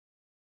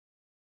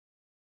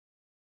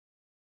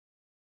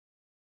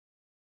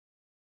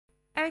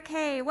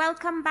Okay,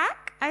 welcome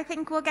back. I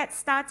think we'll get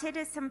started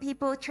as some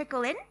people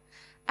trickle in.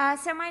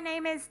 So my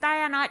name is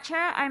Diane.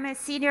 I'm a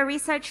senior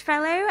research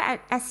fellow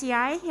at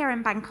SEI here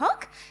in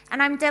Bangkok,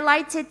 and I'm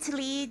delighted to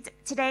lead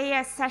today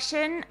a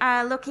session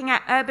looking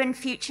at urban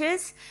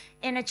futures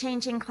in a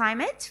changing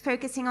climate,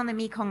 focusing on the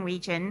Mekong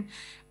region.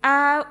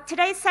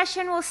 Today's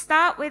session will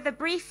start with a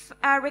brief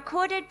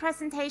recorded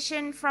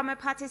presentation from a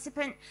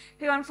participant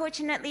who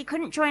unfortunately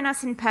couldn't join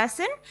us in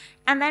person,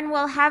 and then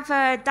we'll have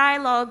a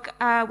dialogue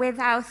with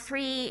our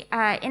three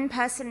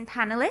in-person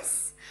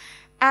panelists,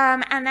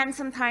 and then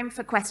some time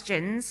for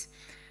questions.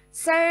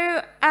 So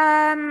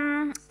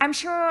I'm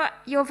sure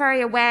you're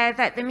very aware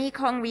that the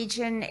Mekong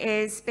region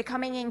is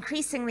becoming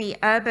increasingly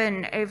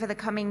urban over the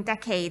coming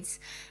decades.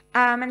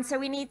 And so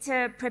we need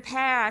to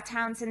prepare our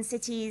towns and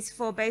cities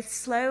for both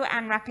slow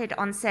and rapid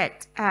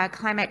onset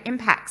climate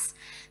impacts.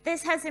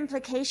 This has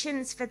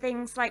implications for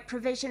things like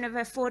provision of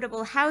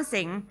affordable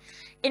housing,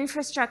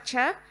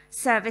 infrastructure,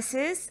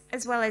 services,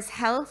 as well as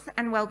health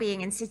and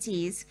well-being in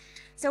cities.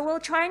 So we'll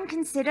try and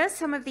consider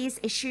some of these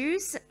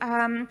issues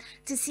to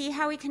see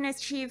how we can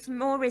achieve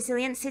more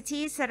resilient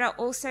cities that are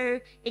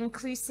also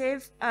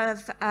inclusive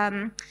of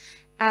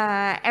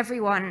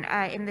everyone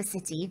in the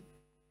city.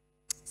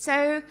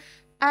 So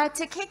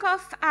to kick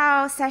off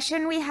our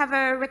session, we have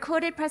a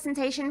recorded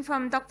presentation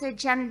from Dr.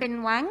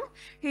 Jianbin Wang,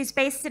 who's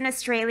based in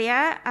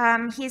Australia.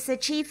 He's the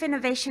Chief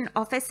Innovation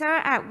Officer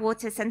at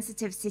Water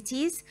Sensitive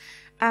Cities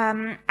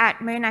at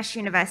Monash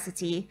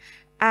University,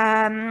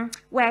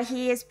 where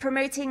he is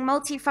promoting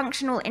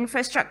multifunctional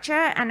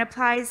infrastructure and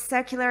applies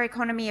circular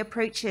economy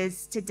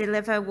approaches to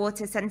deliver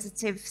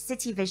water-sensitive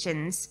city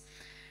visions.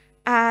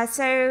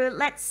 So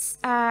let's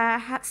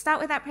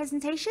start with that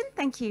presentation.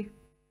 Thank you.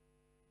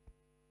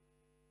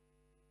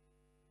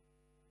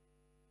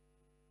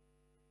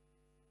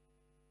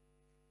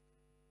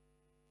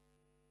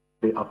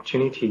 The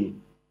opportunity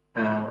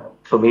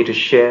for me to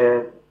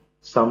share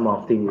some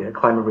of the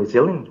climate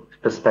resilient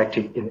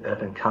perspective in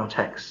urban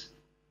context.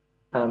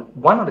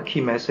 One of the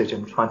key messages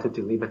I'm trying to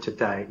deliver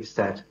today is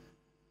that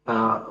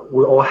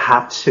we all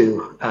have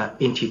to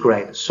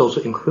integrate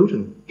social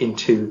inclusion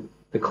into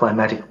the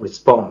climatic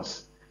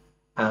response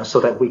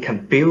so that we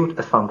can build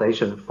a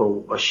foundation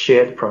for a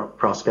shared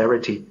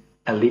prosperity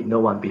and leave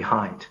no one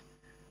behind.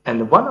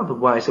 And one of the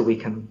ways that we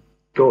can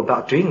go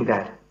about doing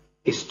that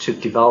is to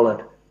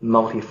develop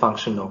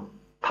multifunctional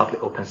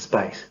public open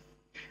space.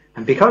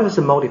 And because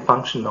it's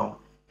multifunctional,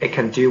 it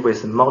can deal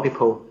with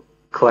multiple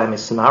climate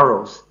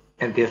scenarios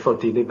and therefore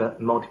deliver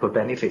multiple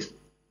benefits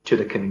to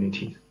the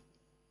community.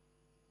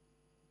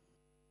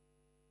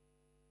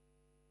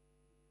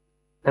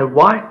 And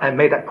why I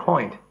made that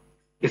point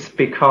is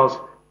because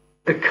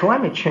the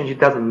climate change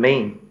doesn't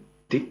mean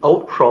the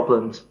old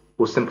problems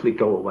will simply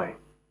go away.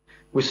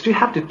 We still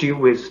have to deal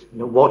with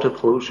water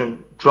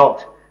pollution,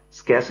 drought,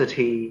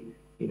 scarcity,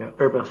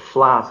 urban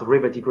floods,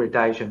 river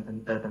degradation,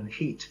 and urban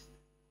heat.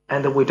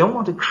 And we don't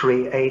want to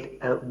create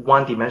a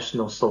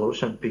one-dimensional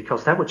solution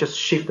because that would just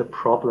shift the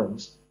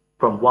problems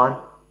from one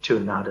to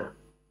another.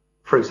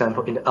 For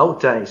example, in the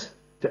old days,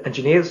 the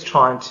engineers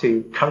trying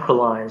to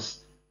conquerize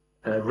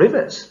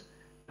rivers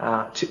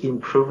to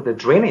improve the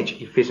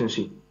drainage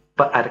efficiency,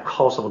 but at the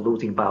cost of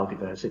losing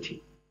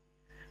biodiversity.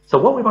 So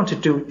what we want to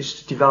do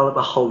is to develop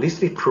a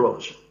holistic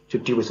approach to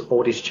deal with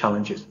all these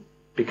challenges,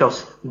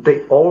 because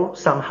they all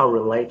somehow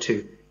relate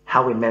to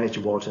how we manage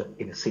water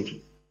in the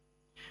city.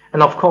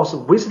 And of course,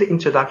 with the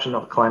introduction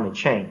of climate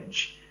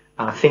change,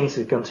 things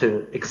are going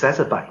to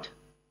exacerbate.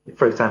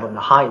 For example, the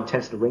high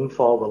intensity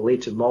rainfall will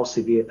lead to more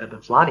severe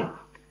urban flooding.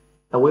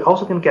 And we're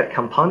also going to get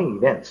compounding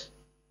events.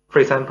 For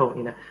example,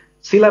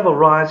 sea level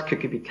rise could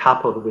be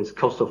coupled with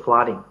coastal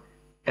flooding,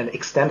 and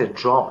extended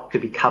drought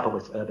could be coupled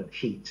with urban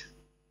heat.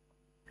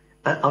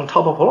 And on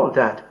top of all of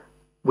that,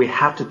 we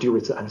have to deal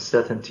with the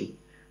uncertainty,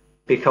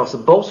 because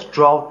both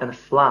drought and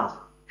flood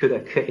could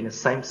occur in the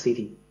same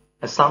city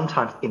and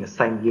sometimes in the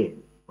same year.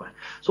 Right?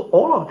 So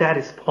all of that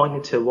is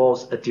pointing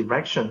towards a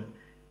direction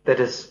that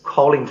is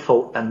calling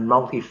for a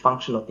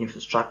multifunctional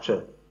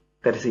infrastructure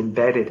that is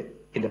embedded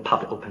in the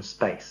public open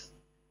space.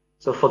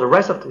 So for the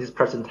rest of this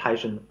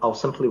presentation, I'll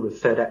simply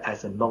refer to that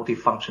as a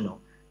multifunctional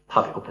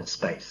public open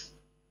space.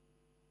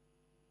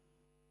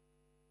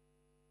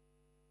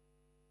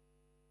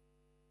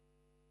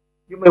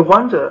 You may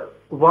wonder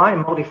why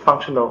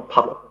multifunctional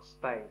public open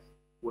space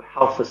will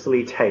help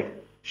facilitate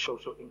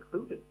social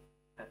inclusion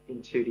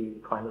into the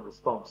climate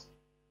response.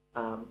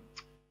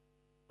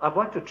 I'd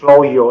like to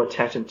draw your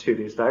attention to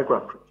this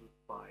diagram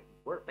produced by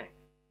the World Bank.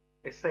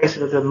 It says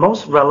that the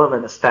most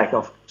relevant aspect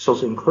of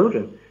social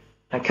inclusion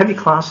can be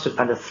clustered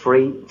under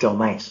three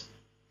domains: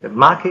 the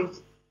market,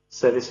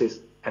 services,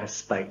 and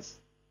space.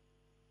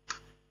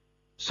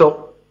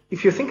 So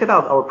if you think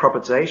about our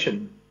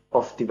proposition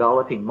of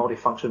developing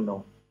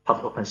multifunctional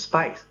public open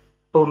space,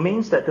 it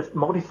means that the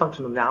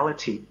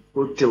multifunctionality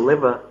will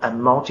deliver a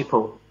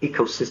multiple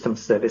ecosystem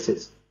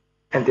services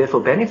and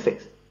therefore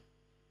benefits.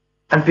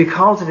 And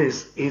because it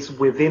is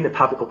within the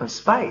public open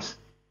space,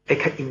 it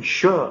can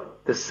ensure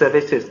the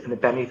services and the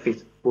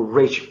benefits will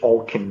reach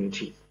all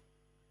communities.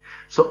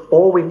 So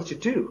all we need to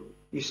do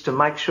is to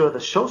make sure the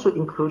social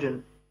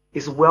inclusion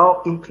is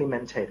well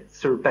implemented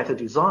through better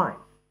design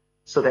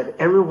so that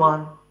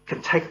everyone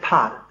can take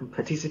part and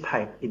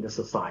participate in the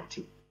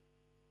society.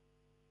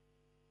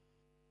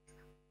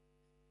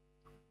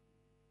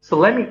 So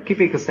let me give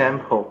you an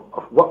example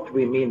of what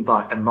we mean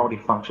by a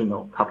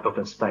multifunctional public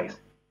open space.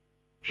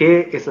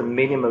 Here is a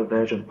minimal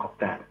version of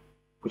that,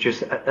 which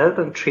is an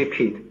urban tree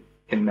pit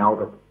in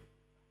Melbourne.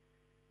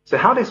 So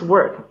how this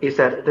works is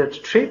that the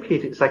tree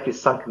pit is actually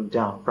sunken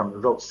down from the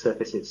road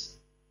surfaces,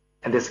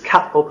 and there's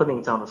cut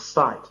openings on the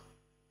side,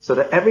 so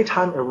that every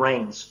time it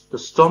rains, the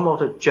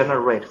stormwater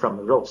generated from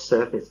the road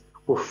surface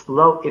will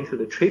flow into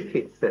the tree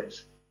pit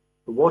first.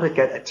 The water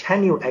gets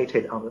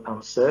attenuated on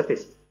the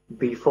surface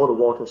before the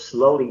water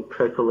slowly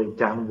percolates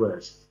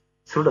downwards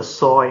through the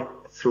soil,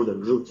 through the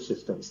root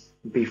systems,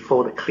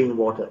 before the clean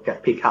water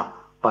gets picked up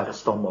by the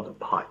stormwater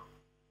pipe.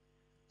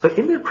 So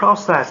in the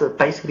process,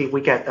 basically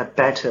we get a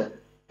better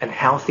and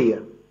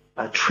healthier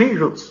tree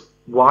roots.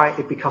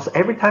 Why? Because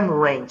every time it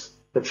rains,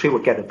 the tree will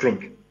get a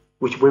drink,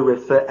 which we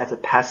refer as a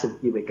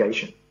passive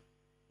irrigation.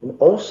 And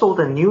also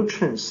the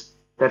nutrients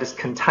that is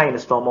contained in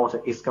the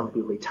stormwater is going to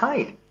be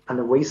retained and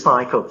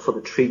recycled for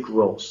the tree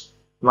growth,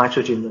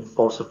 nitrogen and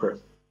phosphorus,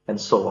 and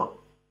so on.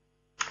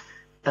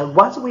 And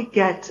once we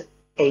get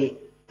a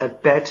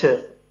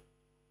better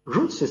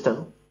root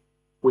system,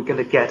 we're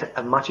going to get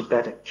a much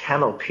better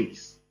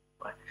canopies.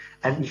 Right?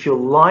 And if you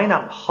line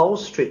up the whole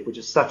street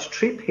with such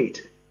tree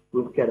pit,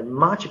 we'll get a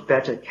much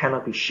better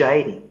canopy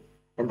shading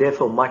and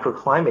therefore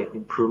microclimate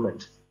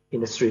improvement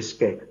in the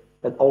streetscape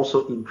and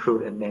also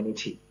improve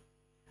amenity.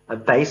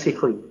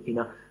 Basically,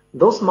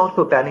 those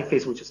multiple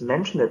benefits we just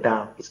mentioned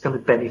about is going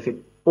to benefit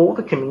all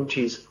the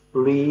communities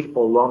live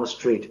along the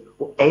street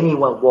or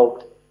anyone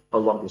walked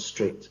along the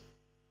street.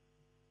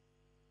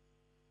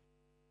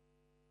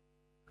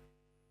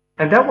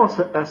 And that was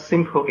a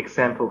simple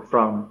example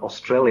from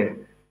Australia.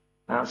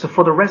 So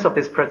for the rest of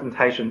this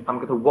presentation, I'm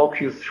going to walk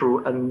you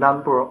through a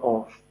number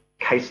of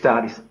case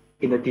studies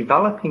in a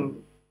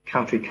developing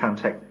country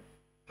context,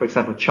 for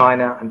example,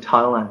 China and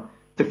Thailand,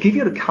 to give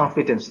you the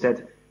confidence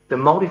that the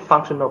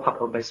multifunctional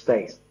public open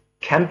space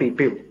can be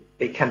built.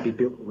 It can be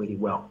built really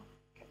well.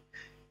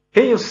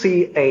 Here you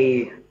see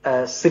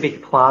a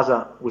civic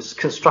plaza with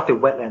constructed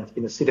wetlands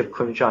in the city of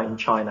Kunshan in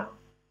China.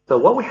 So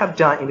what we have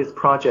done in this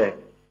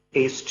project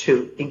is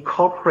to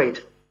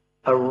incorporate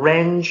a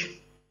range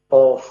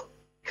of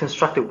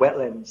constructed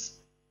wetlands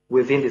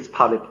within this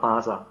public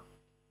plaza,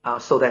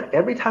 so that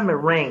every time it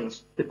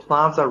rains, the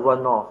plaza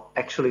runoff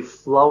actually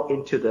flow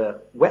into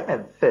the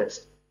wetland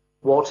first.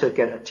 Water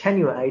get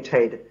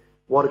attenuated,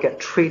 water get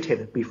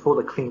treated before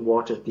the clean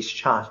water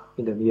discharged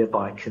in the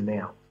nearby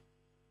canal.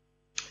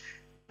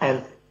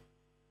 And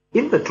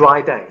in the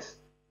dry days,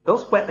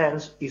 those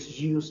wetlands is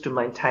used to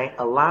maintain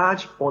a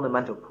large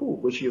ornamental pool,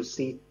 which you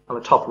see on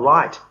the top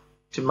right,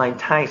 to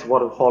maintain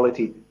water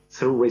quality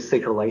through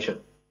recirculation,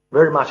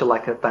 very much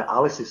like a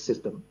dialysis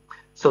system,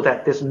 so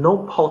that there's no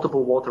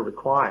potable water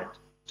required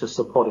to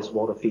support this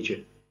water feature.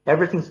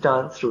 Everything's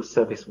done through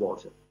surface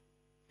water.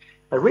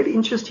 Really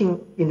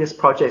interesting in this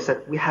project is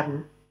that we have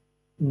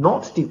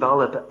not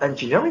developed an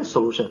engineering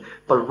solution,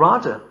 but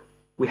rather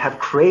we have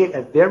created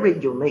a very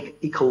unique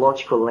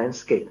ecological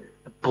landscape,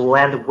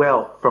 blend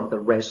well from the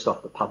rest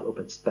of the public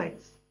open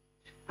space.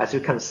 As you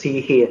can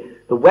see here,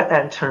 the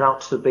wetland turned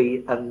out to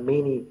be a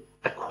mini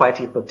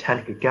aquatic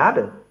botanical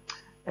garden,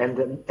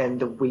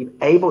 and we're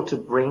able to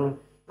bring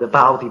the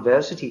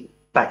biodiversity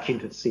back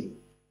into the city.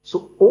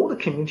 So all the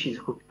communities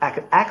who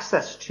have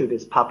access to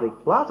this public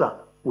plaza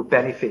will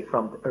benefit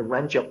from a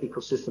range of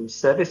ecosystem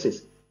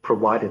services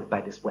provided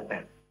by this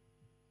wetland.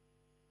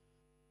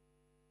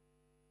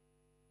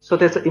 So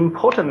there's an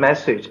important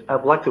message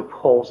I'd like to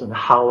pause and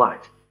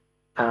highlight,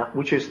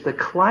 which is the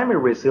climate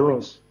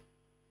resilience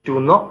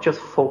do not just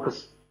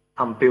focus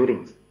on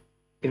buildings.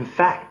 In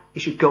fact, it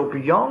should go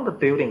beyond the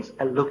buildings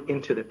and look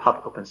into the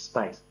public open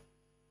space,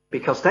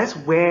 because that's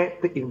where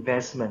the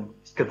investment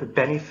is going to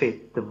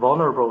benefit the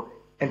vulnerable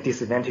and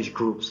disadvantaged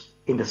groups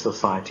in the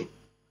society.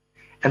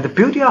 And the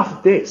beauty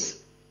of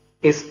this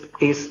is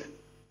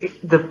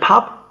the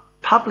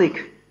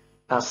public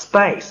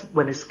space,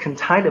 when it's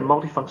contained in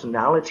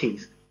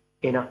multifunctionalities,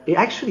 it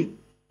actually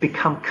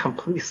become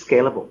completely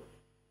scalable.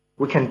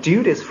 We can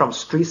do this from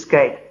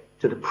streetscape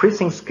to the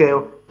precinct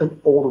scale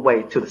and all the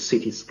way to the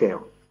city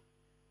scale.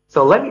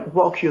 So let me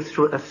walk you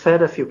through a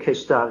further few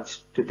case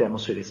studies to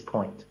demonstrate this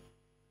point.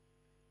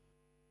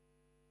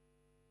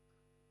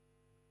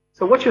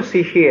 So what you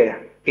see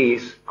here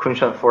is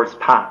Kunshan Forest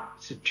Park.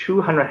 It's a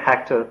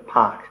 200-hectare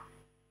park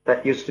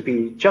that used to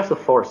be just a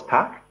forest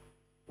park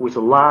with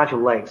large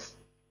lakes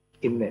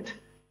in it.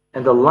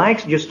 And the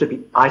lakes used to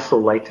be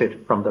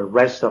isolated from the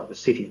rest of the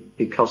city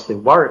because they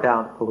worry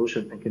about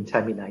pollution and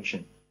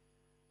contamination.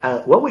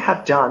 What we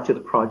have done to the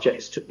project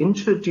is to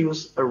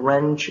introduce a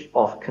range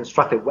of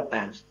constructed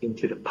wetlands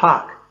into the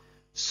park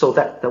so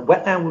that the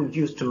wetland will be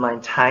used to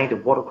maintain the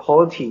water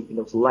quality in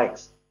those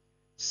lakes,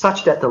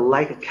 such that the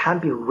lake can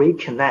be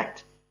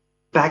reconnected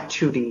back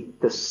to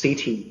the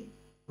city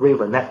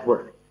river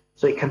network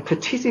So it can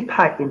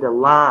participate in the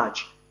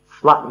large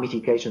flood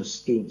mitigation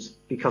schemes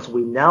because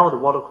we know the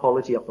water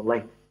quality of the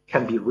lake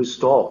can be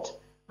restored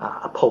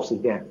post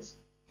events.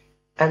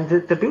 And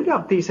the beauty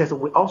of this is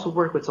we also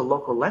work with the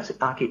local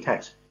landscape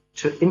architects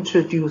to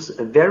introduce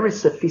a very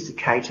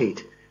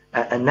sophisticated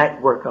a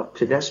network of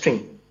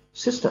pedestrian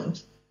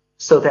systems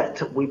so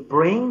that we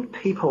bring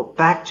people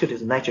back to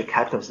these nature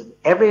capitals and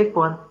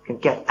everyone can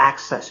get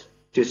access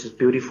to this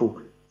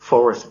beautiful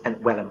forest and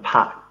wetland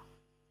park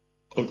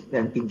and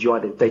enjoy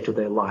their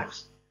day-to-day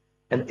lives.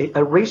 And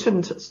a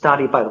recent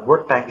study by the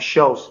World Bank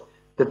shows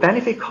the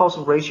benefit-cost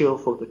ratio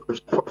for the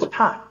forest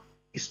park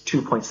is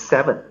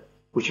 2.7,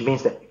 which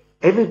means that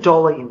every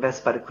dollar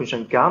invested by the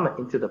Queensland government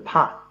into the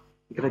park,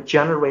 you're going to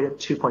generate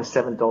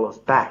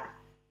 $2.7 back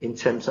in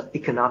terms of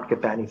economic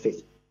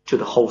benefits to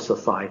the whole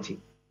society.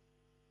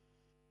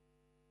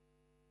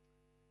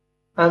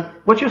 And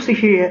what you see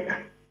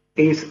here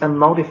is a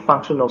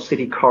multifunctional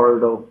city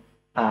corridor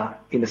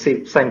in the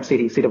same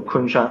city of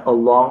Kunshan,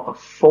 along a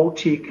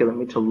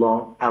 40-kilometer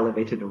long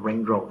elevated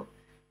ring road.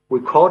 We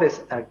call this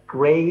a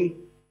gray,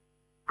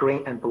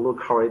 green, and blue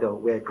corridor,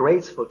 where gray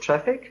is for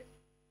traffic,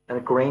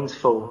 and green is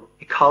for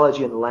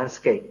ecology and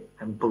landscape,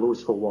 and blue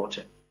is for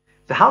water.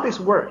 So how this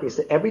works is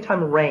that every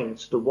time it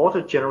rains, the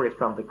water generated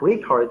from the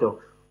green corridor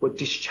will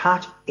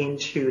discharge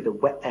into the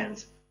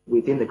wetlands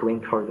within the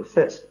green corridor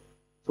first.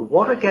 The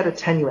water gets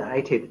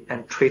attenuated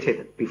and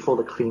treated before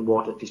the clean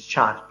water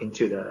discharge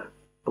into the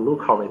blue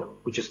corridor,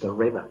 which is the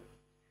river.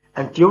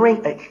 And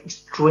during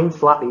extreme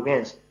flood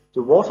events,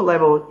 the water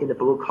level in the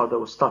blue corridor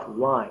will start to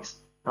rise.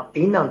 Now,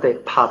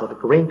 inundate part of the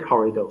green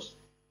corridors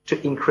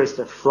to increase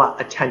the flood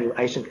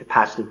attenuation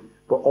capacity,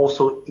 but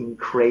also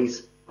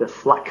increase the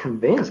flood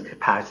conveyance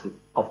capacity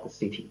of the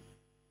city.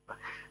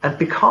 And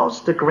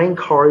because the green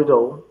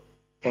corridor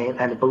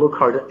and the blue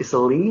corridor is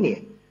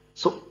linear,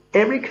 so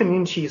every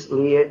community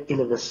live in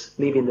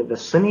the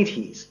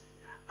vicinities,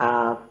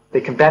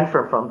 they can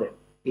benefit from it,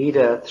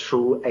 either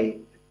through a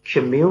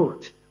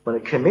commute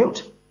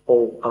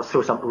or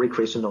through some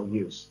recreational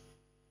use.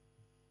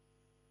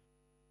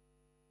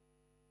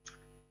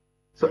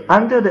 So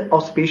under the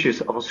auspices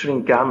of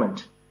Australian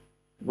government,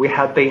 we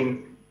have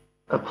been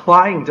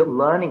applying the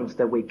learnings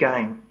that we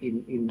gain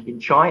in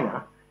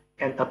China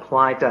and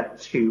apply that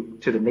to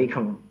the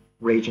Mekong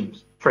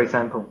regions. For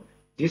example,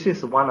 this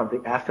is one of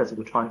the efforts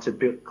we're trying to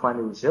build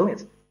climate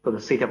resilience for the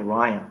city of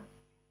Ryan.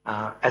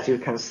 As you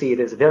can see,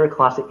 there's a very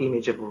classic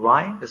image of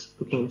Ryan that's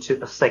looking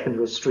into a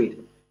secondary street,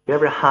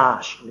 very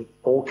harsh,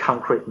 all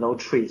concrete, no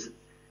trees.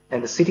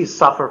 And the city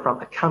suffer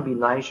from a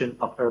combination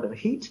of urban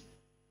heat,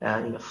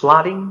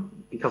 flooding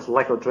because of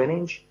lack of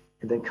drainage,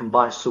 and then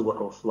combined sewer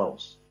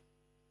overflows.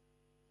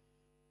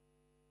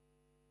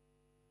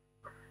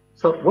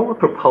 So what we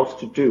propose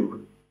to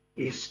do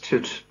is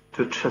to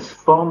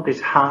transform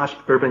this harsh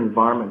urban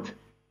environment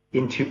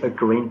into a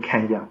green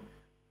canyon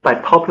by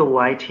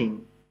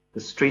populating the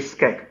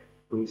streetscape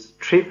with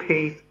tree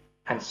pits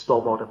and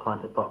stormwater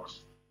planted box.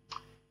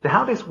 So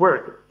how this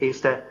works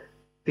is that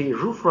the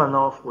roof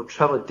runoff will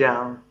travel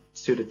down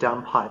to the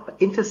downpipe, but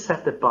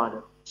intercepted by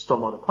the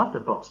stormwater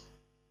planted box,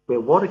 where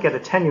water gets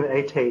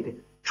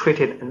attenuated,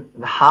 treated,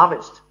 and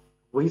harvested,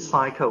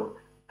 recycled,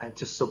 and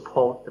to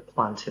support the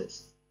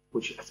planters,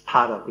 which is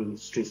part of the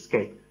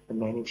streetscape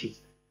amenities.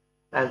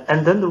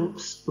 And then the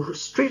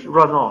street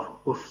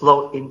runoff will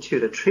flow into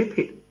the tree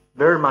pit,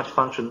 very much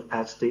function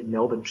as the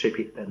Melbourne tree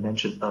pit I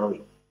mentioned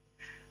earlier.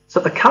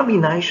 So a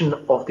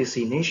combination of this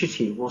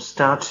initiative will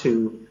start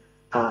to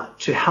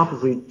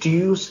help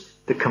reduce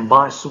the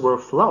combined sewer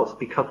flows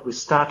because we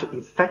start to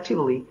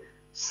effectively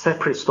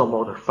separate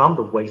stormwater from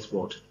the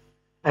wastewater.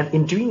 And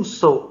in doing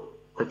so,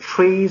 the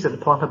trees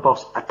and planted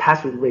box are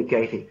passively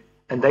irrigated,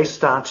 and they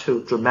start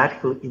to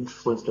dramatically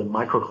influence the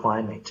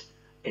microclimate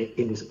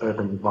in this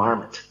urban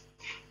environment.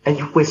 And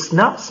if we're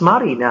not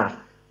smart enough,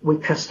 we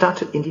can start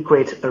to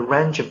integrate a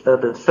range of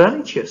urban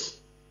furnitures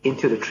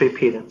into the tree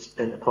pit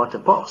and the planted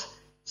box,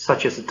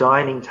 such as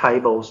dining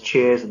tables,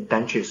 chairs, and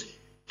benches,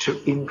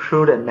 to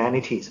improve the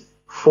amenities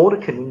for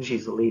the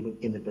communities living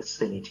in the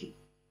vicinity.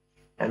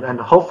 And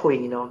hopefully,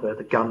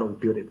 the government will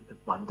build it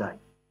one day.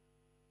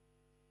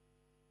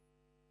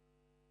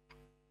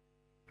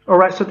 All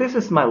right, so this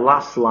is my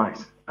last slide,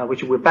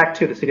 which we're back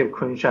to the city of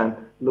Kunshan,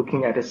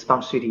 looking at the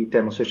Smart City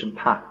Demonstration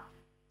Park.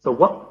 So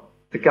what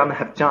the government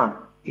have done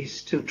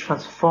is to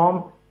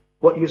transform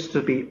what used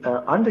to be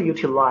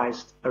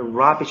underutilized a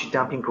rubbish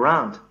dumping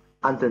ground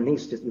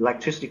underneath this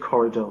electricity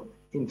corridor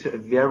into a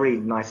very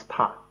nice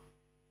park.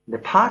 The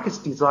park is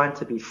designed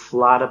to be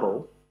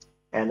floodable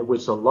and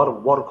with a lot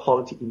of water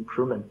quality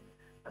improvement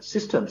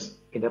systems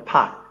in the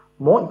park.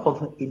 More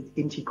importantly, it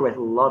integrates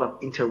a lot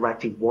of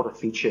interactive water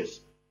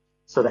features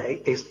so that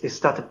it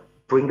starts to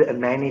bring the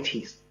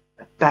amenities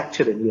back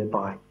to the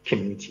nearby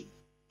community.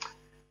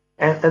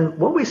 And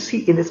what we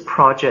see in this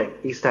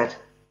project is that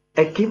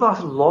it gives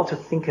us a lot to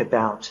think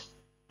about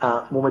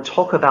when we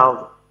talk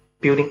about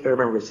building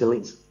urban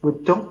resilience. We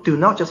do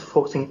not just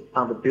focusing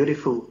on the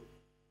beautiful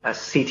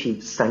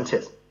city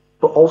centers,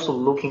 but also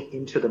looking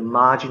into the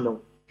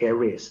marginal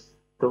areas,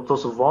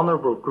 those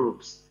vulnerable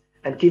groups,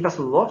 and give us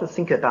a lot to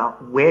think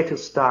about where to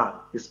start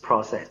this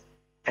process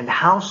and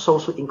how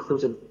social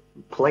inclusion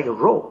play a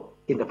role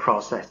in the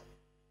process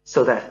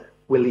so that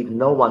we leave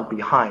no one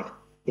behind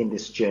in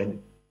this journey.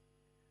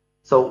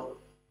 So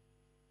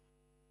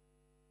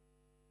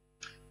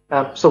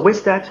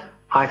with that,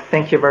 I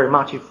thank you very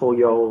much for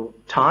your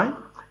time,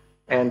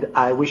 and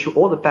I wish you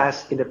all the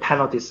best in the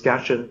panel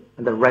discussion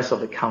and the rest of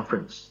the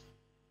conference.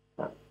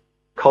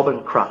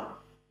 Coben Crab.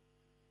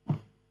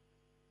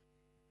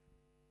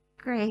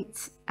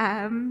 Great.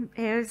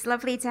 It was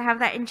lovely to have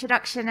that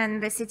introduction,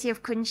 and the city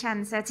of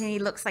Kunshan certainly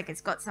looks like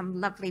it's got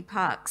some lovely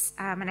parks,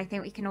 and I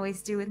think we can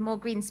always do with more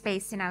green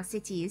space in our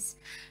cities.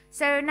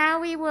 So now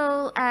we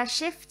will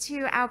shift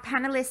to our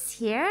panelists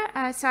here.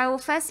 So I will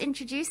first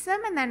introduce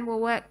them, and then we'll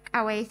work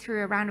our way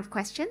through a round of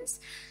questions.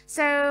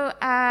 So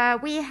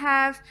we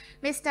have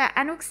Mr.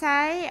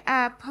 Anouxay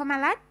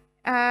Phommalath,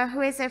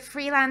 who is a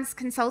freelance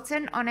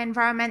consultant on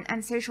environment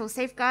and social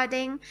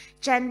safeguarding,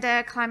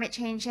 gender, climate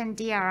change, and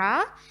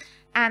DRR,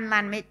 and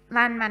land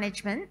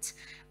management.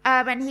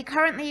 And he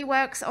currently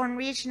works on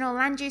regional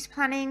land use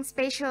planning,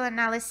 spatial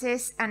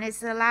analysis, and is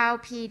the Lao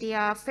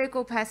PDR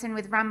focal person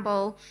with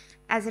Ramble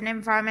as an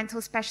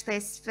environmental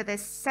specialist for the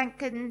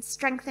second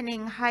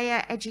Strengthening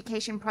Higher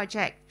Education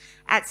project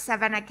at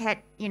Savannakhet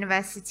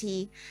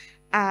University,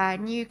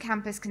 new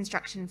campus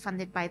construction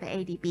funded by the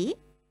ADB.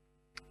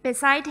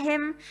 Beside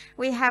him,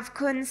 we have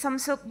Kun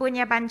Somsook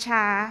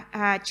Boonyabancha,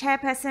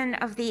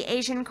 chairperson of the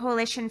Asian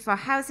Coalition for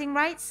Housing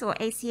Rights, or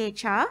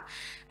ACHR,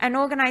 an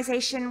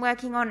organization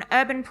working on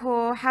urban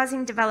poor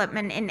housing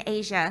development in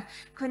Asia.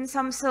 Kun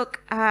Somsook,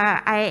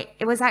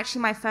 it was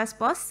actually my first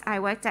boss. I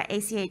worked at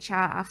ACHR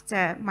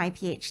after my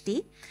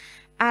PhD.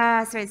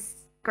 So it's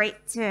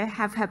great to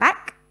have her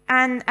back.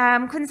 And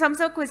Kun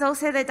Somsook was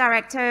also the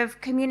director of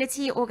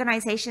Community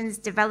Organizations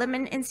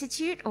Development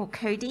Institute, or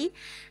CODI,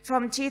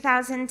 from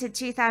 2000 to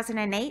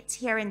 2008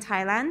 here in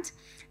Thailand,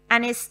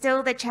 and is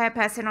still the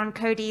chairperson on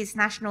CODI's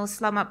National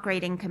Slum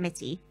Upgrading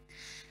Committee.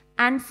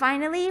 And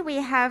finally, we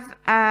have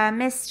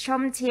Ms.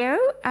 Shom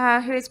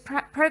Teoh, who is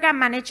program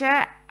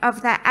manager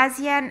of the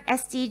ASEAN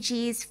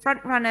SDGs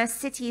Frontrunner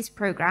Cities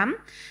program,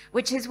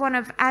 which is one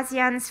of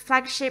ASEAN's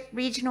flagship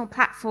regional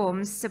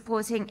platforms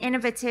supporting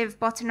innovative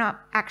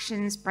bottom-up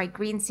actions by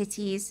green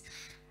cities,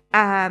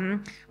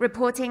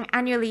 reporting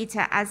annually to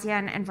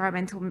ASEAN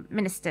environmental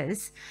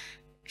ministers.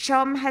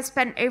 Shom has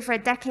spent over a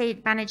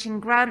decade managing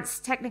grants,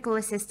 technical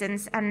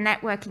assistance, and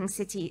networking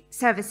city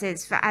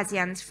services for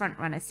ASEAN's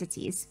frontrunner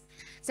cities.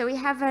 So we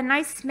have a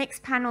nice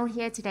mixed panel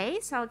here today,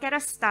 so I'll get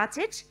us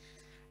started.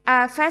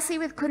 Firstly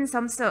with Kun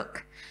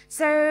Somsook.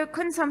 So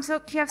Kun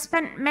Somsook, you have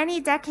spent many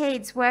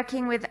decades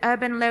working with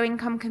urban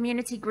low-income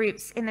community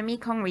groups in the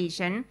Mekong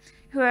region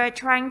who are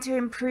trying to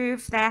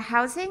improve their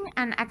housing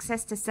and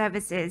access to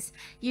services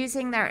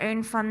using their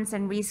own funds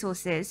and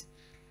resources.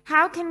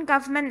 How can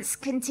governments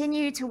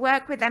continue to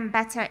work with them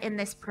better in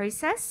this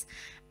process?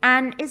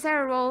 And is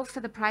there a role for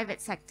the private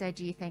sector,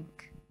 do you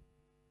think?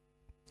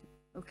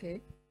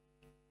 Okay.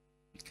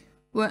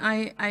 Well,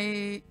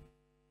 I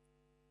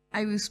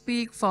will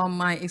speak from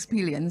my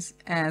experience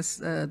as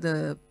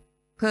the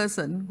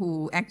person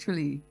who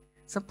actually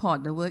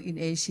support the work in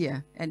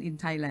Asia and in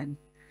Thailand.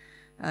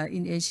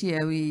 In Asia,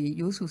 we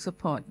used to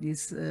support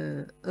this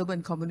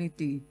urban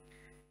community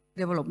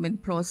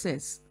development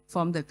process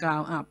from the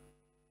ground up,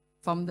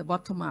 from the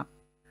bottom up,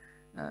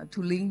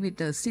 to link with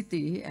the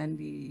city and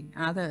the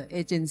other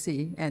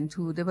agency and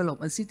to develop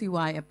a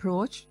citywide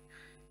approach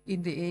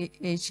in the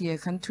Asia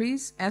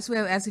countries as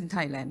well as in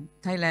Thailand.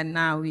 Thailand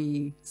now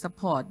we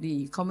support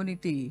the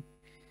community,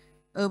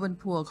 urban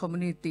poor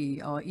community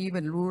or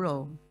even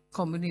rural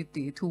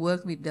community to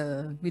work with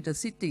the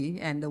city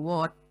and the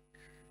ward,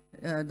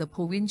 the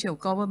provincial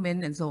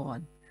government and so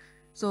on.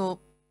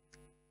 So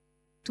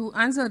to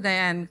answer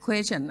Diane's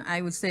question,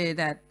 I would say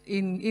that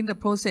in the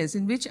process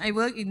in which I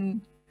work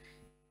in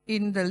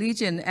the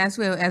region as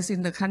well as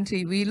in the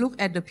country, we look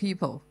at the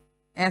people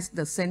as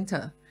the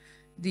center,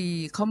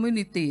 the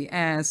community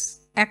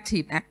as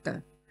active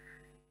actor.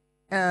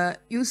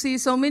 You see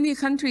so many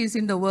countries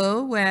in the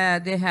world where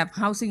they have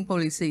housing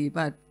policy,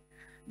 but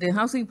the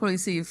housing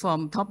policy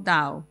from top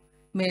down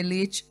may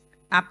reach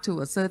up to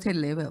a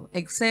certain level,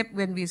 except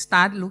when we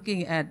start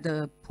looking at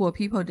the poor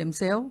people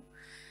themselves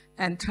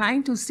and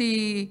trying to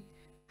see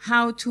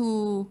how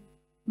to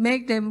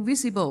make them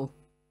visible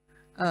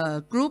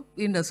group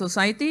in the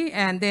society,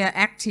 and they are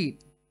active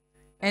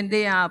and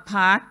they are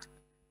part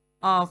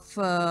of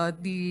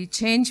the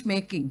change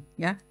making.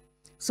 Yeah,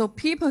 so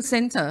people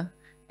center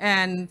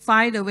and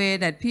find a way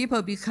that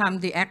people become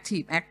the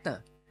active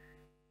actor.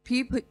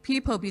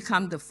 People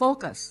become the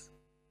focus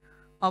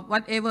of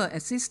whatever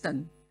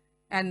assistance,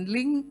 and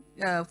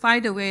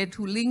find a way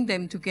to link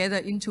them together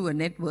into a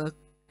network.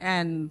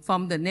 And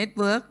from the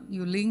network,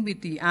 you link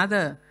with the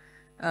other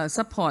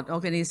support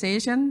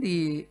organization,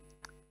 the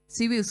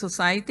civil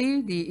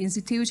society, the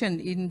institution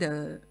in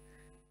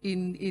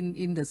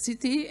the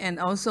city, and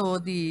also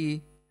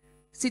the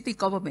city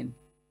government,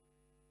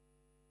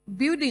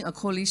 building a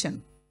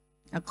coalition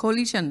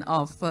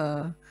of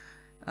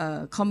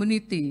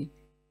community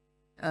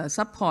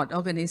support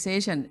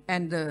organization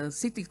and the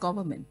city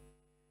government,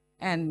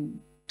 and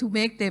to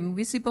make them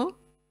visible,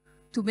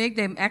 to make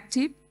them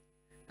active,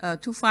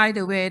 to find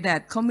a way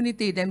that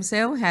community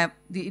themselves have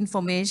the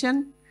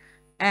information,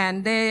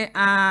 and they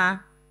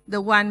are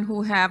the one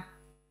who have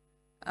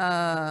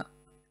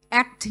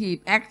active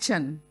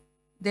action.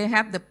 They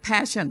have the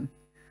passion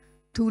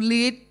to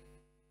lead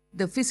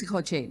the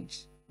physical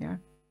change. Yeah.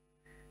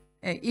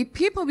 If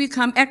people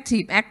become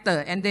active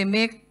actor and they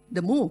make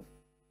the move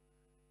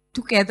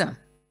together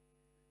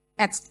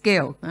at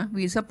scale,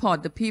 we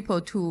support the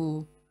people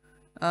to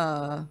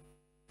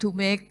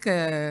make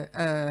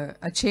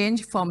a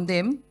change from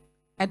them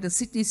at the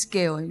city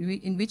scale,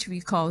 in which we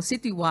call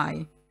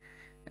citywide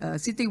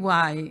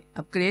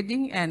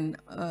upgrading and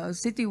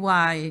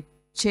citywide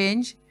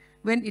change.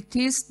 When it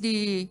is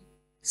the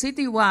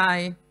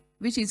citywide,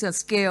 which is a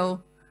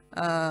scale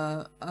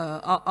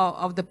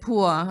of the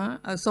poor,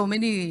 so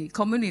many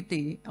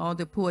community or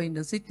the poor in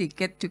the city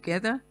get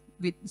together,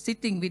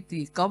 sitting with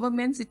the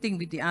government, sitting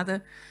with the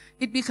other,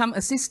 it becomes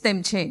a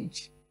system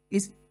change.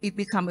 It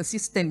becomes a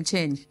system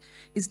change.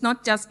 It's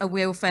not just a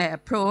welfare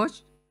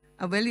approach,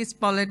 a very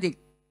sporadic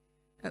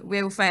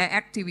welfare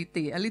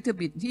activity, a little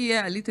bit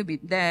here, a little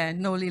bit there,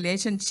 no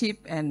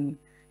relationship, and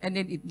then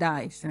it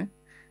dies.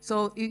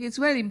 So it's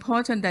very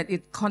important that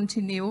it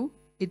continue,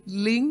 it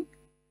link,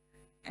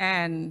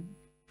 and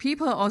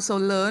people also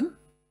learn,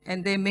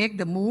 and they make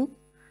the move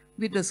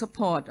with the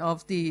support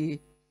of the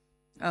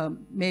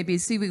maybe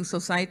civil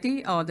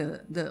society or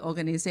the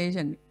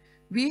organization.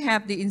 We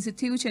have the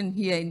institution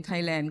here in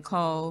Thailand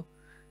called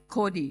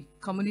CODI,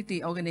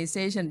 Community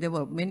Organization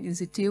Development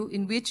Institute,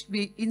 in which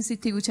we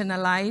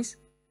institutionalize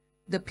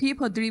the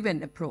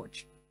people-driven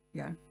approach.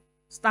 Yeah,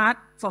 start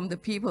from the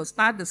people,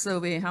 start the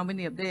survey, how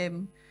many of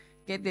them,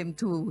 get them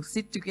to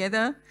sit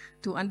together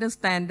to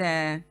understand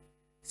their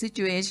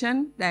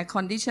situation, their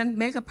condition,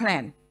 make a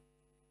plan,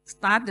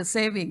 start the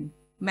saving,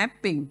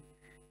 mapping,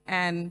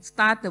 and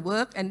start the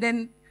work. And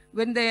then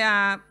when they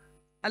are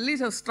a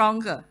little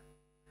stronger,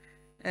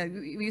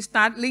 we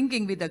start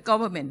linking with the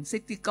government,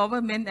 city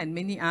government, and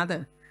many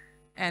other.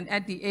 And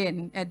at the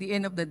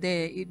end of the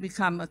day, it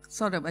becomes a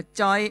sort of a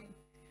joint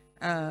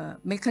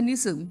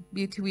mechanism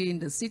between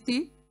the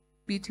city,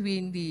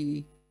 between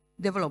the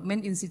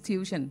development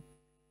institution,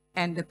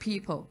 and the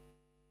people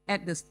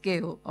at the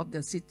scale of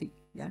the city.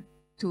 Yeah,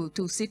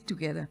 to sit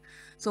together.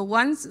 So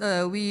once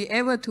we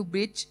able to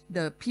bridge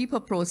the people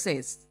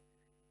process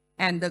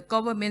and the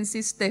government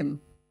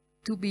system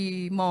to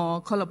be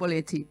more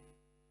collaborative,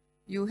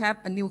 you have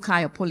a new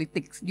kind of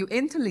politics. You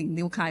entering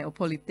new kind of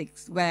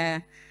politics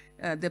where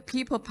the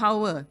people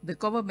power, the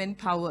government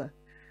power,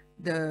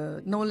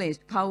 the knowledge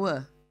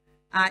power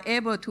are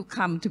able to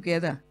come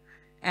together.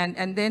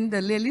 And then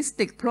the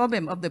realistic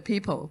problem of the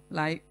people,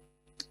 like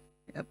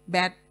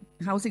bad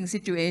housing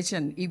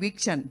situation,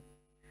 eviction,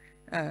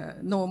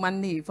 no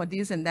money for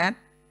this and that,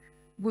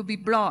 will be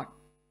brought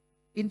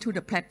into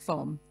the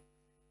platform.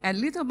 And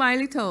little by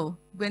little,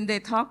 when they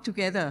talk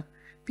together,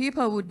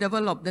 people would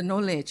develop the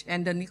knowledge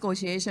and the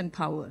negotiation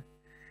power.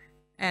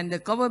 And the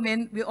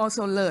government will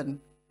also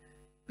learn.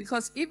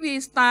 Because if we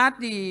start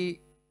the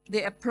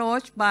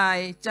approach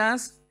by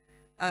just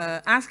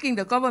asking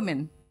the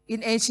government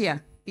in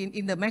Asia,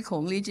 in the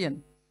Mekong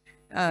region,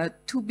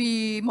 to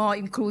be more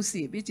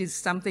inclusive, which is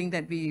something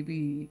that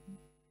we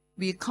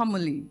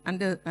commonly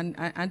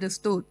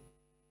understood.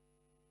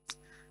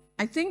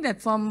 I think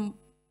that from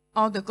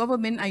all the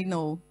government I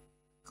know,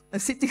 a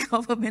city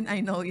government I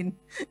know in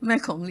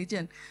Mekong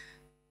region,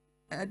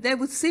 they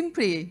would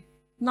simply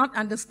not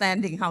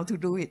understanding how to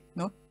do it,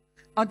 no?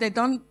 Or they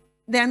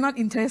are not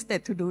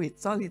interested to do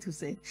it, sorry to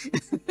say.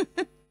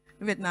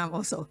 Vietnam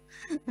also,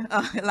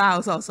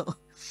 Laos also.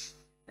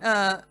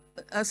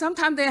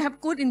 Sometimes they have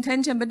good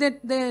intention, but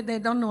they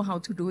don't know how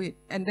to do it.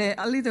 And they're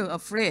a little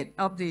afraid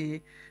of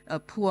the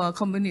poor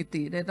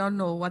community. They don't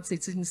know what's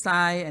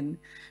inside, and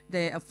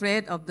they're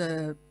afraid of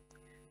the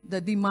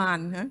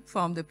demand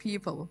from the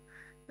people.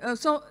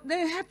 So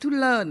they have to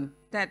learn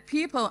that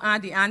people are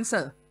the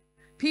answer.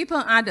 People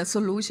are the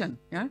solution.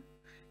 Yeah?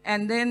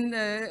 And then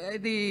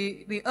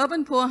the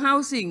urban poor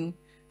housing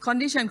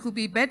condition could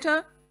be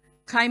better.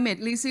 Climate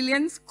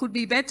resilience could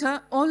be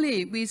better.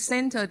 Only we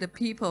center the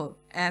people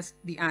as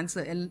the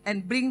answer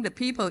and bring the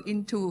people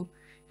into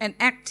an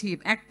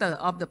active actor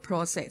of the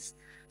process.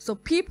 So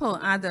people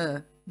are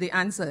the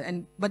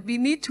answer. But we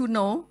need to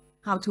know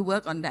how to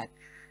work on that.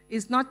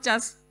 It's not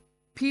just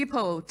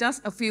people,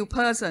 just a few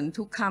persons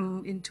to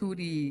come into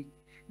the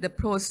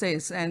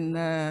process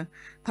and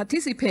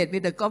participate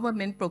with the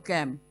government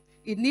program.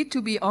 It needs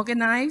to be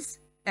organized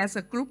as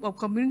a group of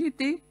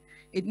community.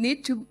 It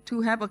needs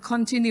to have a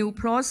continued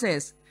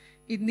process.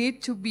 It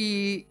needs to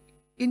be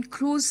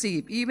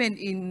inclusive, even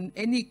in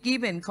any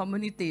given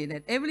community,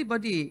 that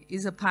everybody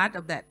is a part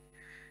of that,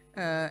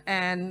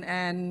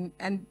 and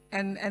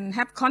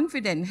have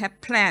confidence,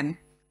 have plan,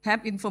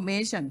 have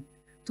information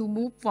to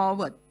move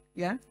forward.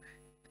 Yeah.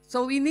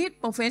 So we need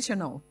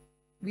professional.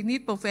 We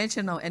need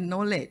professional and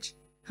knowledge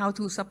how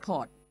to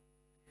support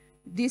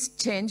this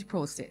change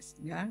process.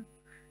 Yeah.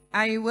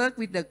 I work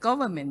with the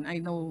government. I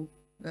know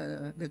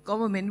the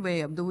government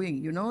way of doing,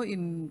 you know,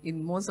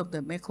 in most of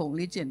the Mekong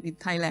region, in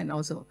Thailand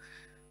also.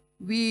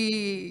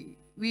 We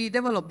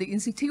develop the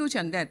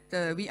institution that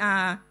we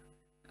are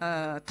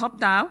top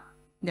down.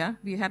 Yeah,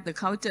 we have the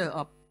culture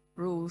of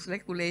rules,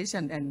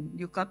 regulation, and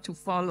you got to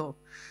follow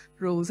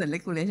rules and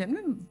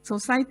regulation.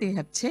 Society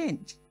have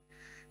changed.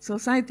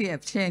 Society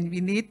have changed.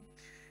 We need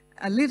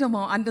a little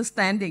more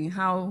understanding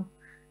how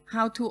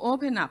to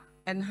open up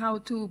and how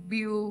to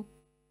build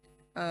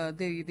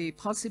the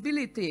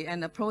possibility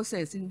and the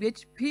process in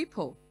which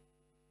people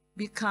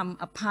become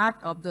a part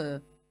of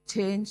the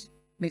change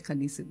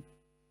mechanism.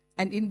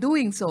 And in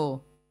doing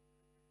so,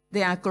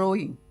 they are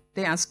growing,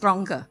 they are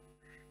stronger,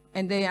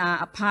 and they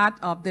are a part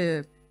of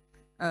the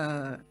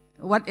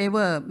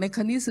whatever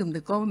mechanism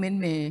the government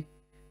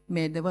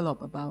may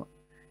develop about.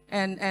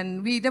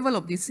 And we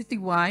develop this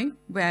citywide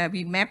where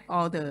we map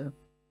all the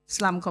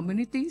slum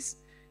communities,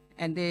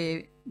 and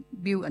they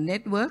build a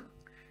network,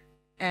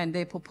 and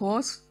they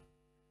propose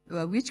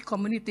which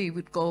community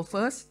would go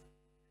first.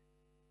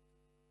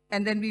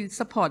 And then we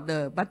support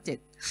the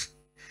budget.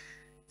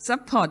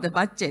 Support the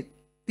budget.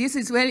 This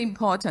is very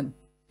important.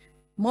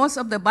 Most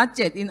of the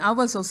budget in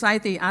our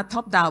society are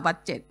top-down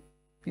budget.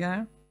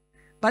 Yeah,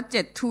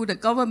 budget through the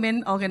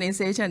government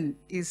organization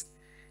is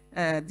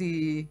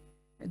the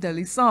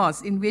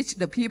resource in which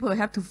the people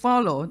have to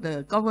follow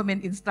the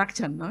government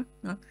instruction.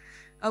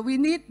 We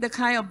need the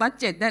kind of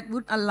budget that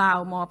would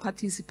allow more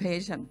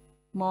participation,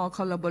 more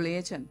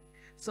collaboration,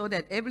 so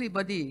that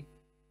everybody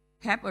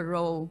have a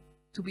role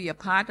to be a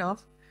part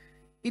of.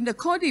 In the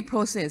CODI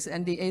process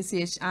and the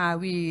ACHR,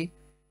 we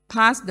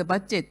pass the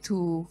budget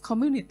to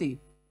community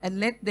and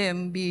let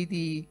them be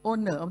the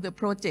owner of the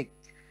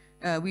project.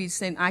 We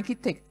send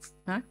architects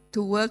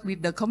to work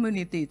with the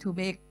community to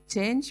make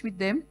change with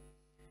them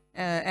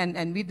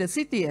and with the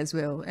city as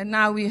well. And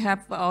now we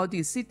have all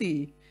the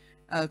city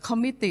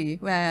committee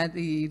where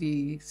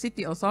the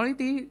city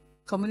authority,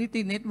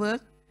 community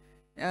network,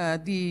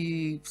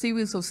 the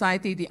civil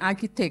society, the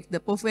architect, the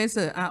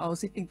professor are all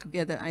sitting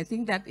together. I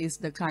think that is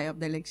the kind of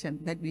direction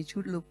that we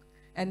should look,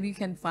 and we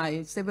can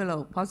find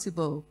several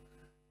possible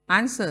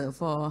answers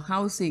for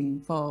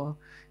housing, for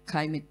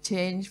climate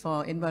change,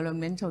 for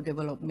environmental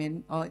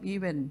development, or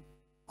even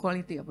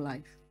quality of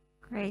life.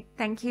 Great,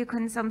 thank you,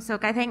 Kun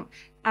Somsook. I think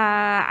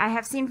I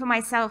have seen for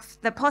myself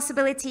the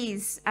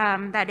possibilities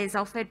that is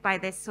offered by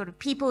this sort of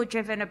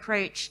people-driven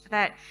approach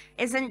that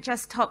isn't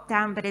just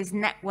top-down but is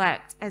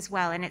networked as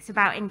well, and it's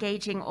about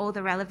engaging all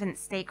the relevant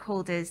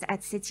stakeholders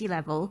at city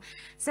level.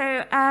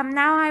 So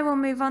now I will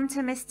move on to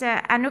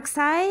Mr.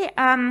 Anouxay.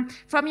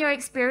 From your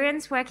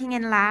experience working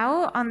in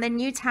Laos on the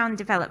new town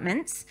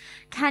developments,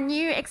 can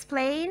you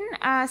explain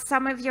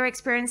some of your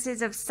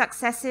experiences of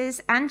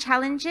successes and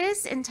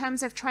challenges in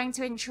terms of trying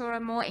to ensure a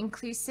more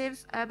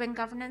inclusive urban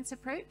governance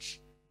approach?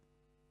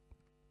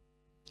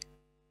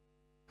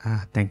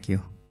 Thank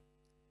you.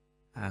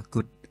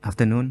 Good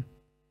afternoon.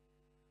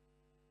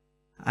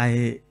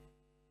 I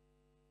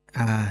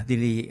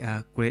really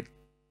great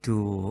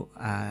to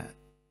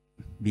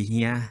be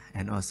here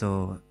and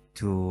also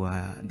to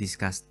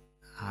discuss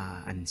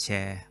and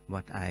share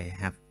what I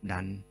have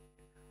done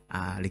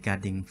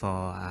regarding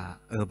for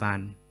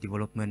urban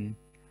development,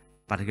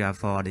 particularly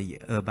for the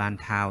urban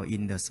town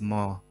in the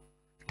small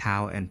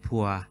town and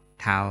poor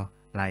town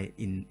like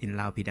in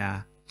Lao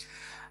Pida.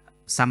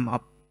 Some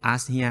of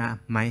us here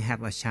might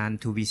have a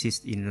chance to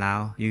visit in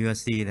Laos. You will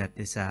see that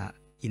it's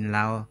in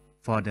Laos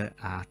for the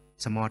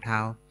small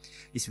town.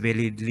 It's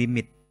very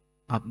limit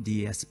of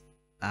the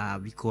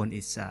we call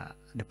it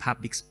the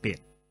public space.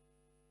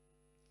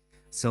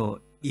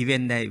 So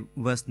even there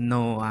was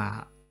no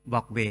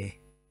walkway,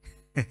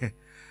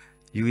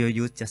 you will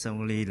use just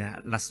only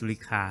the luxury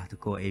car to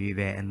go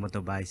everywhere and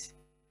motorbikes.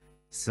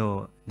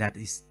 So that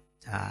is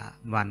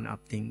one of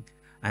thing.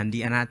 And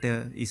the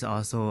another is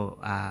also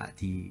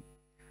the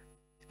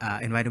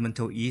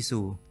environmental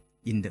issue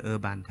in the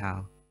urban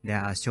town.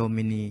 There are so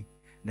many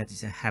that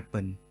is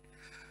happen.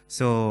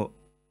 So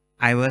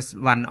I was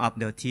one of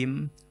the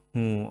team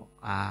who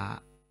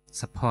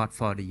support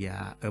for the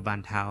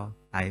urban town.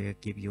 I will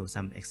give you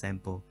some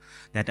example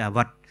that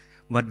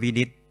what we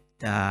did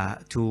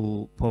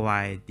to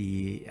provide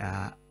the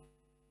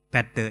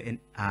better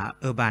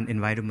urban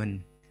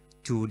environment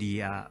to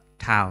the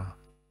town.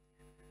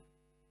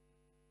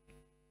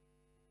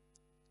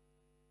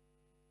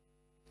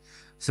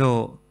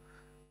 So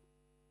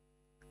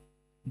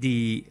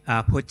the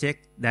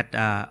project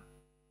that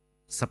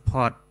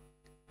support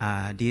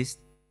this,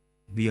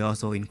 we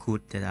also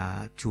include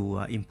to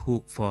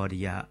improve for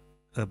the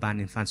urban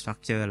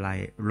infrastructure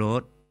like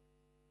road,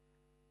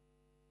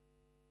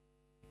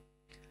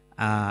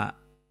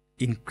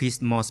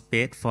 increase more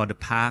space for the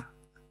park,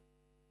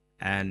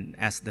 and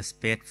as the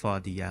space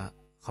for the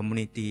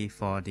community,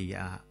 for the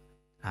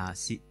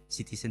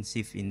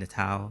citizenship in the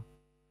town.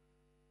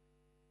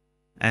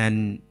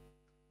 And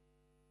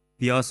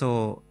we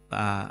also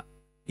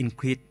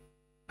increase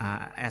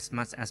as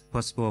much as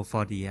possible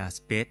for the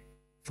space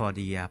for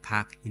the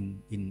park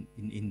in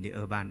the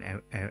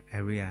urban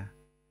area.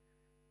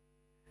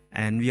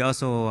 And we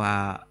also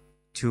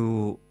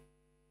to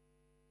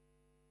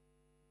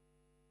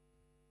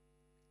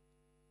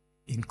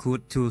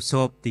include to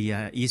solve the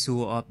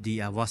issue of the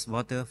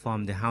wastewater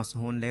from the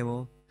household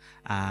level.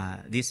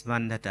 This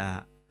one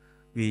that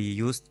we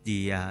use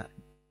the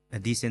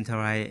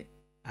decentralized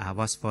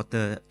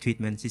wastewater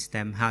treatment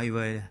system.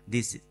 However,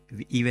 this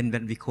even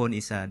when we call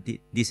is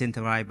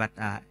decentralized, but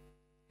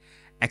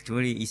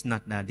actually it's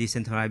not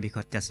decentralized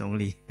because just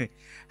only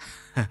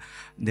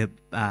the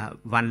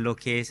one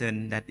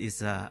location that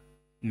is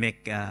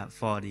make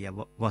for the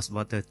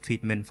wastewater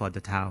treatment for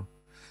the town.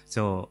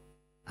 So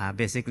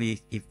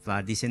basically, if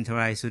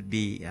decentralized should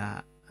be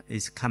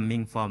is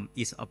coming from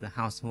each of the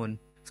household.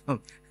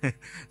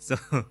 So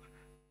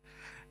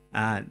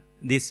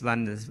this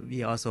one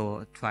we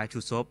also try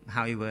to solve.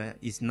 However,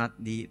 it's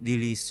not the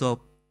really solve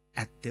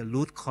at the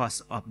root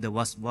cause of the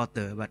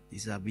wastewater, but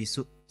is we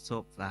should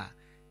solve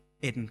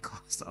end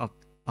cause of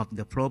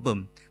the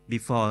problem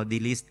before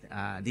release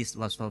this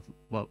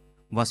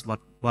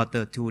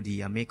wastewater to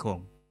the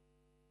Mekong.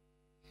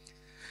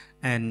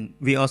 And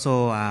we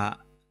also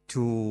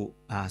to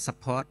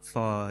support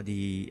for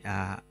the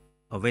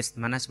waste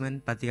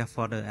management, particularly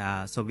for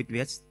the solid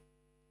waste,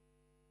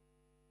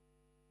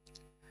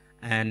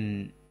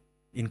 and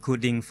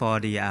including for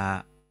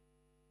the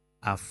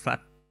flood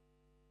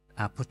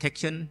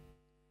protection.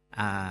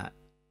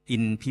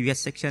 In previous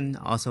section,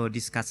 also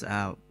discuss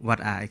what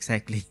are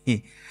exactly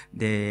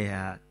they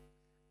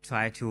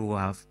try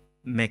to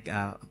make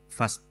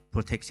flood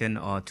protection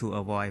or to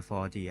avoid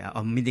for the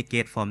or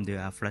mitigate from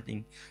the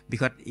flooding,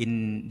 because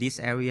in this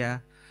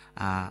area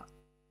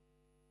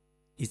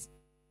it's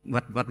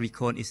what we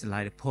call is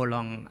like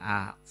prolonged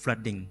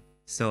flooding.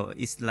 So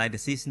it's like the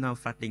seasonal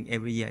flooding,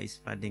 every year is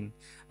flooding,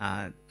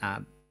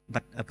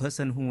 but a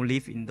person who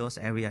live in those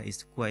areas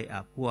is quite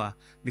poor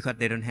because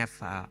they don't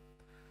have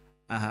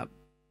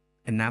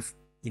enough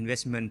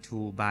investment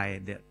to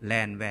buy the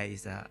land where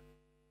is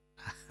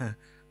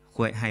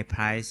quite high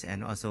price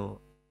and also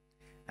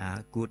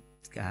good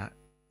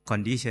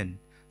condition.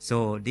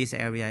 So this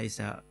area is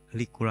a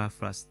regular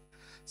flood.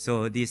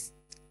 So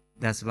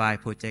that's why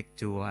project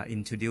to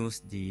introduce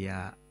the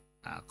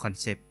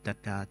concept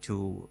that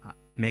to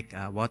make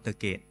a water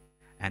gate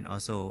and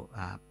also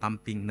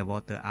pumping the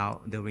water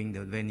out during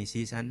the rainy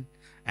season,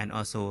 and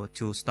also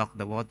to stock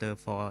the water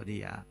for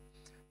the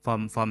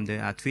from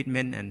the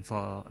treatment and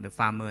for the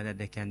farmer that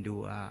they can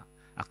do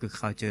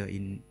agriculture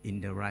in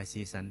the dry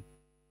season.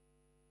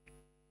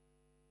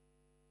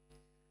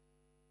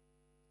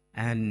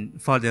 And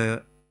for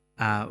the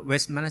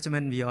waste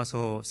management, we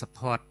also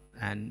support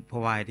and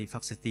provide the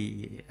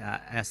facility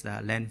as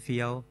the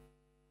landfill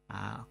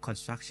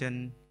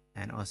construction,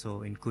 and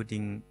also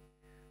including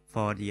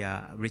for the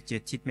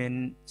rigid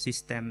treatment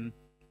system,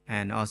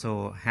 and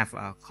also have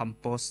a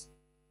compost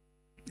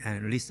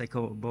and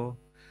recyclable.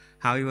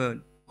 However,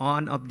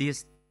 all of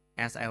this,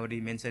 as I already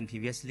mentioned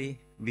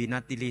previously, we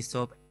not really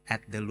solve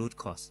at the root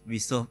cause. We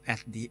solve at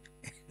the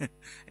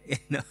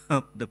end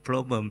of the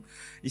problem.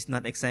 It's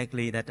not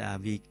exactly that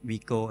we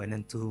go and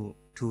then to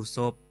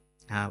solve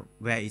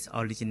where it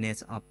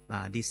originates of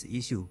this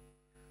issue.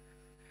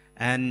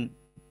 And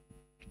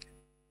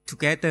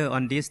together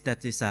on this,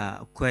 that is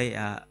quite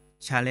a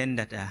challenge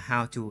that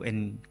how to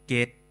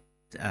engage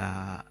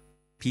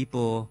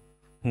people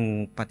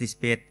who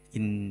participate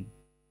in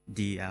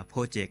the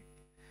project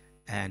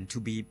and to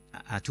be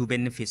to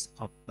benefits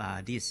of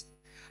this.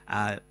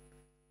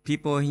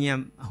 People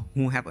here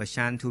who have a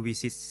chance to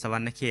visit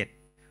Savannakhet,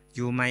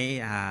 you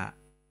might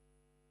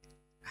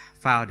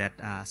found that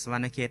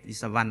Savannakhet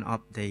is one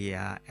of the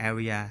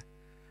area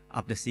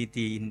of the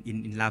city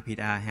in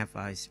Lapida have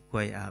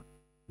quite a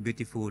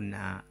beautiful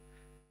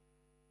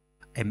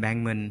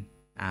embankment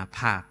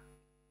park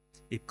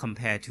if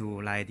compared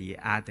to like the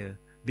other,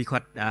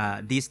 because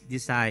this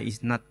design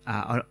is not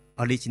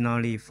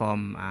originally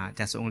from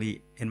just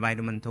only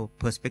environmental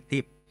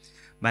perspective,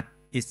 but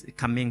it's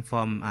coming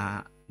from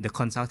the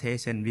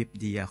consultation with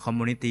the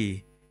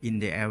community in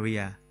the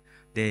area.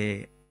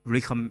 They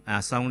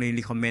strongly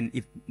recommend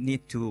if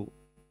need to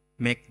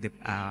make the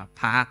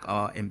park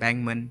or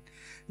embankment,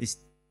 it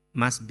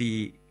must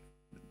be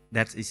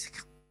that is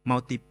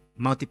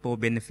multiple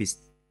benefits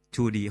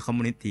to the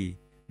community,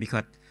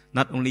 because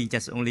not only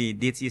just only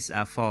this is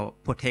for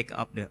protect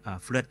of the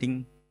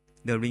flooding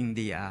during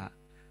the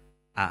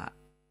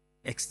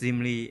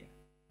extremely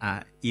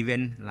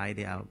event like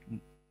the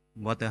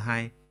water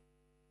high,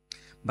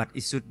 but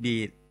it should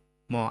be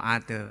more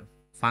other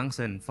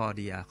function for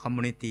the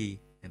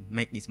community and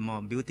make it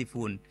more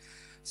beautiful.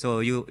 So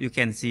you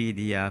can see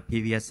the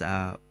previous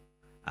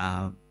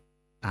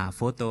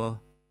photo.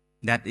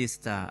 That is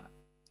the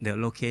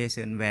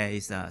location where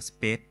is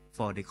space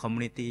for the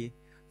community,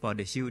 for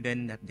the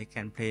children that they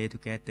can play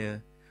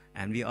together,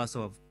 and we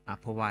also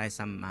provide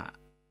some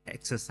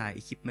exercise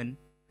equipment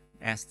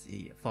as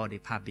for the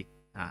public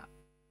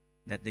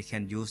that they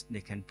can use,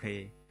 they can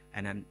play,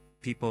 and then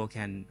people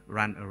can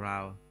run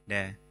around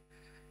there.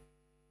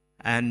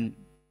 And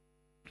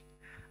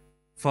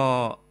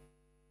for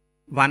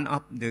one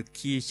of the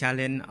key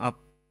challenge of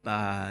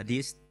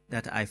this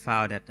that I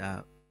found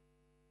that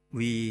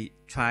we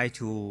try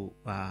to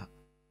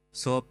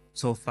solve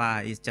so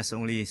far is just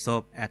only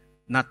solve at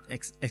not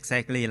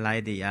exactly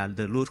like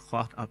the root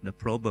cause of the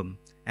problem,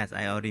 as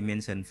I already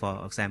mentioned.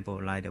 For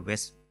example, like the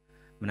waste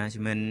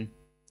management,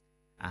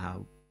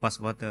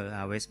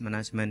 wastewater waste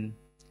management.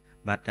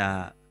 But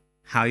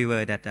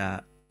however,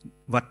 that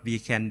what we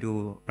can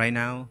do right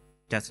now,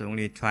 just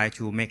only try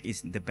to make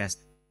it the best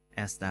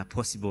as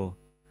possible.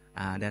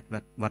 That's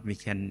what we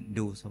can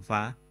do so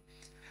far.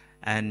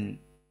 And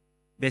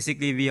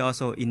basically, we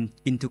also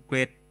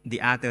integrate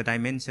the other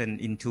dimension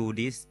into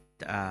this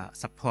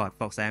support.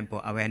 For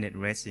example, awareness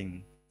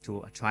raising,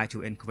 to try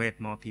to encourage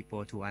more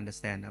people to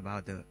understand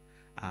about the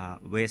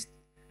waste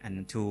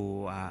and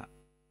to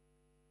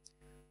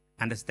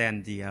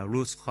understand the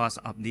root cause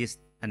of this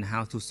and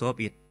how to solve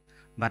it.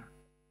 But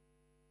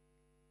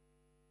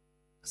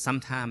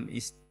sometimes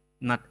it's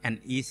not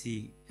an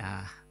easy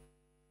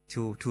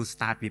to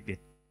start with it.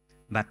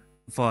 But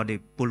for the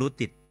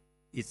polluted,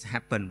 it's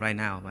happened right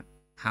now. But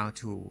how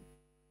to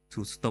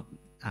stop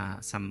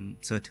some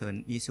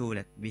certain issue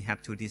that we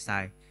have to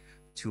decide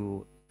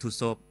to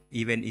solve,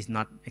 even it's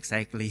not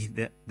exactly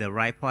the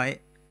right point,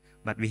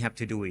 but we have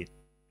to do it.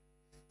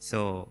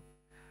 So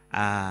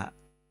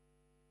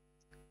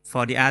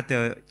for the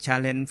other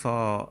challenge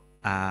for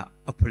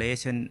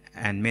operation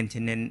and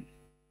maintenance,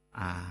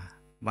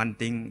 one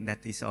thing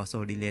that is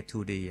also related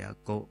to the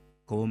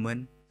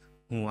government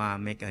who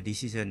make a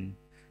decision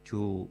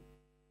to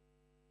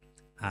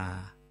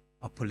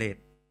operate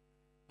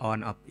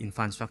on of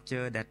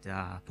infrastructure that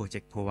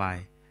project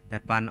provide.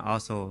 That one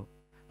also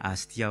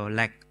still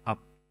lack of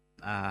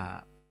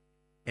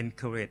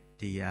encourage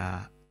the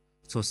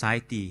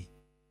society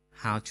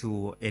how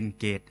to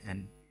engage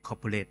and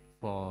cooperate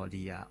for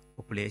the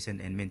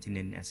operation and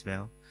maintenance as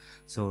well.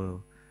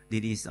 So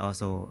this is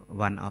also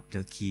one of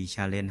the key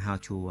challenge, how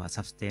to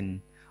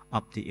sustain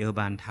of the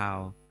urban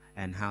town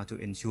and how to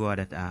ensure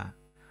that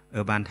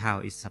urban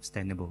town is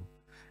sustainable.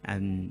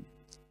 And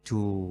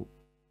to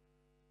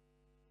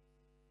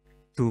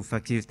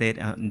facilitate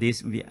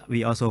this,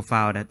 we also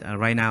found that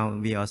right now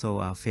we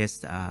also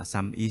face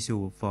some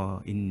issue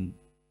for in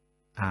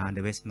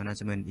the waste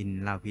management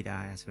in Lao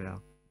Pida as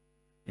well.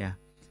 Yeah,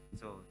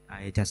 so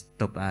I just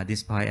stop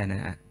this point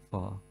and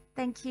for.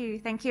 Thank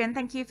you, and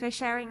thank you for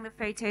sharing the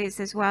photos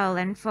as well,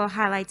 and for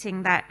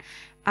highlighting that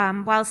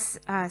whilst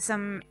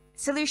some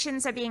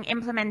solutions are being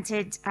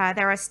implemented,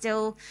 there's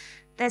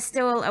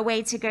still a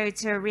way to go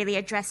to really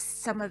address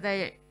some of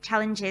the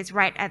challenges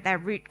right at their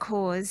root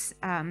cause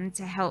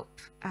to help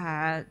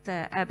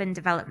the urban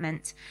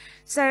development.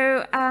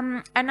 So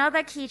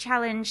another key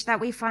challenge that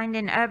we find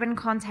in urban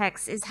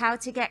contexts is how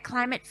to get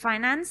climate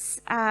finance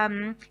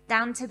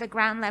down to the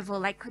ground level,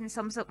 like Kun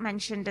Somsook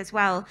mentioned as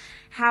well.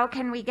 How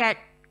can we get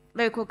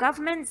local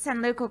governments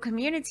and local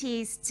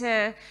communities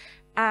to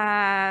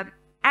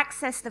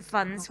access the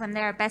funds when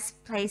they're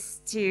best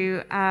placed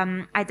to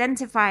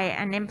identify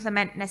and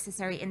implement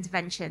necessary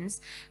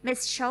interventions?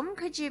 Ms. Shom,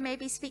 could you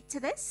maybe speak to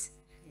this?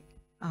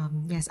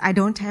 Yes, I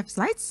don't have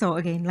slides. So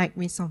again, like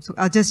Ms. Somsook,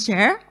 I'll just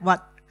share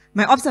what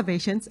my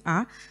observations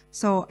are.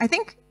 So I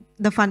think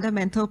the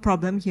fundamental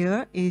problem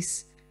here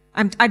is,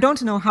 I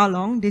don't know how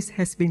long this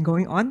has been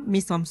going on.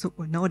 Ms. Somsook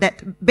will know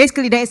that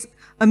basically there's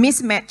a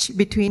mismatch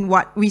between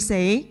what we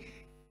say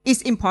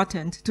is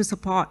important to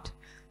support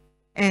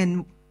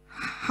and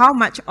how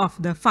much of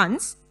the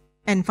funds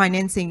and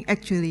financing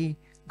actually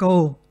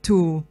go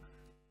to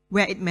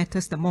where it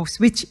matters the most,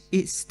 which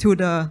is to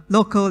the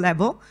local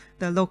level,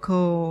 the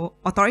local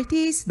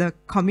authorities, the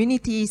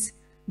communities,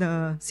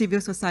 the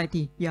civil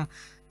society. Yeah.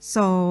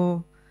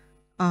 So,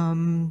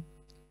 and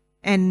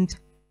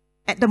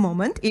at the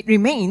moment, it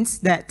remains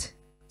that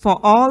for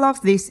all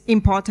of these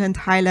important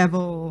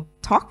high-level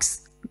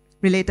talks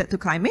related to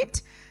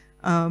climate,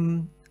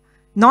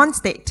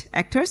 non-state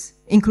actors,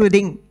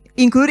 including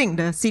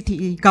the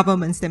city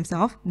governments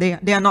themselves,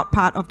 they are not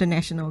part of the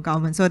national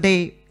government. So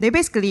they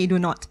basically do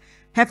not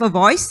have a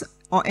voice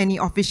or any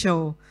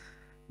official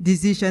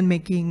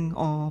decision-making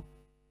or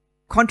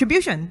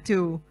contribution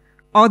to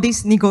all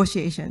these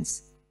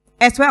negotiations.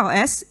 As well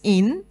as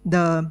in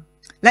the,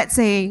 let's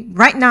say,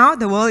 right now,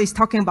 the world is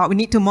talking about we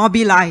need to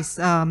mobilize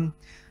 10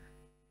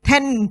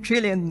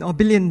 trillion or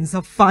billions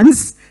of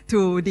funds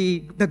to the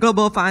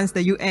global funds,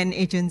 the UN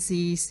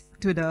agencies,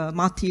 to the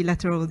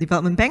multilateral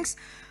development banks.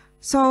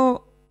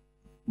 So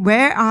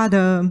where are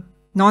the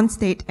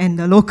non-state and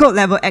the local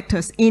level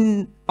actors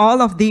in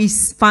all of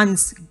these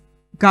funds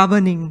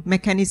governing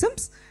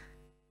mechanisms?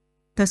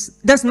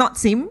 Does not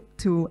seem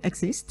to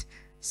exist.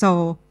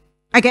 So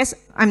I guess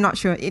I'm not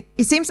sure.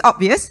 It seems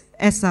obvious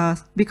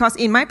because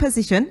in my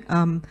position,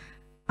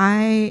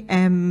 I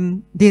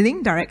am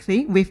dealing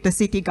directly with the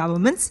city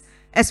governments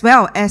as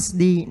well as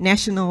the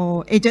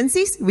national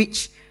agencies,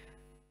 which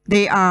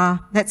they are,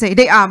 let's say,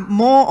 they are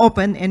more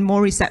open and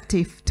more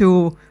receptive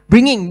to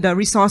bringing the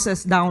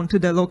resources down to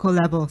the local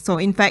level. So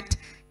in fact,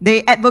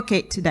 they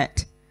advocate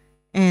that.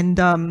 And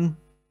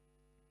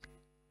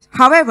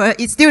however,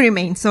 it still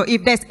remains. So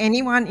if there's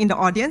anyone in the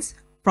audience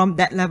from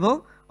that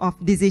level of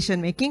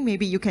decision making.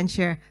 Maybe you can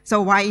share.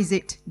 So why is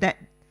it that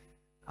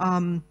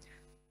 90%?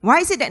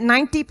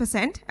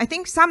 I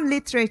think some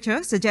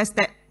literature suggests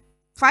that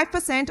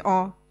 5%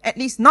 or at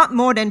least not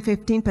more than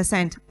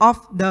 15%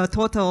 of the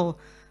total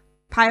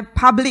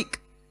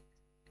public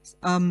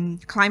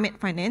climate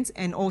finance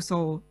and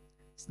also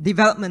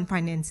development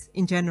finance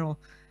in general,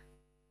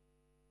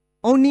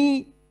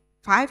 only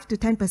 5 to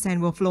 10%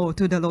 will flow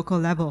to the local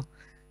level.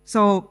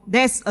 So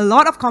there's a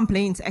lot of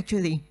complaints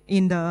actually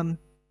in the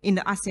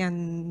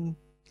ASEAN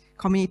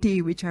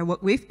community which I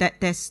work with, that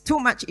there's too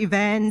much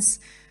events,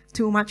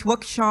 too much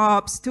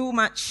workshops, too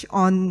much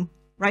on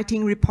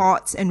writing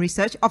reports and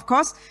research. Of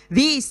course,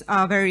 these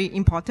are very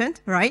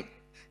important, right?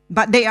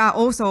 But they are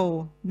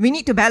also, we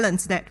need to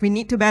balance that. We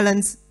need to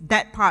balance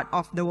that part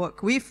of the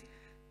work with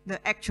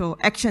the actual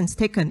actions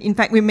taken. In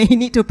fact, we may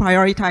need to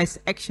prioritize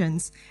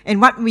actions.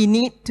 And what we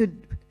need to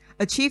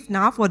achieve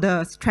now for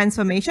the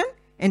transformation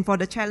and for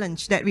the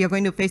challenge that we are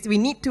going to face, we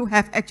need to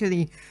have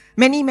actually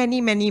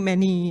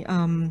many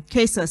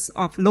cases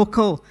of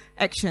local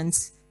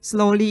actions,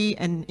 slowly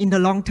and in the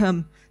long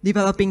term,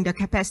 developing the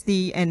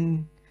capacity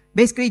and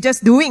basically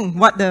just doing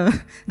what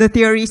the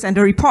theories and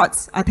the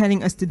reports are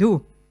telling us to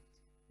do.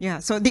 Yeah,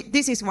 so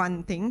this is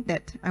one thing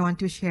that I want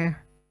to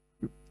share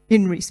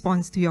in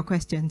response to your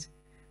questions.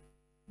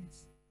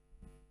 Yes.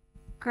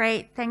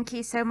 Great, thank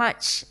you so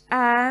much.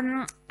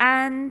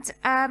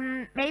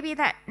 Maybe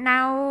that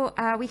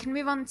now we can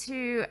move on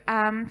to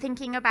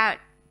thinking about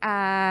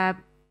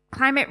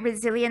climate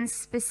resilience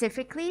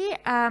specifically.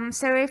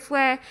 So if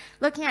we're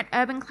looking at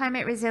urban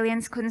climate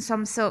resilience, Kun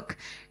Somsook,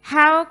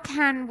 how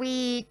can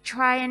we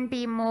try and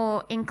be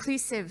more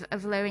inclusive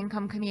of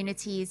low-income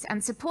communities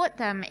and support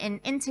them in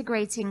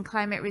integrating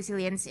climate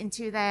resilience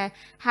into their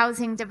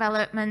housing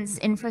developments,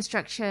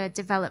 infrastructure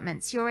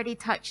developments? You already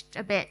touched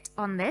a bit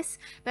on this,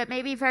 but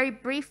maybe very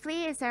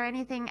briefly, is there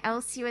anything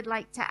else you would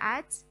like to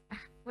add?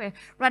 We're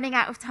running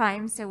out of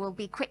time, so we'll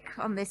be quick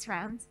on this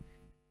round.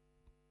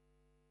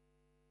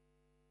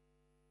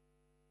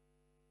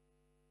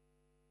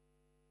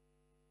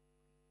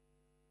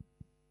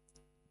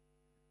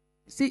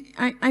 See,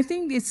 I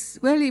think it's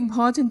very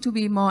important to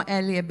be more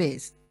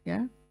area-based,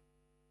 yeah,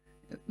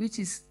 which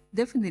is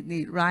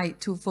definitely right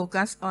to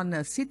focus on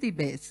a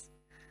city-based,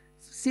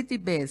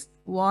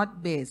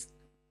 ward-based,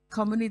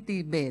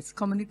 community-based.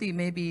 Community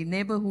may be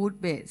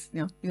neighborhood-based,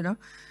 you know,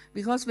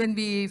 because when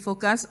we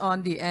focus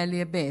on the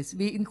area-based,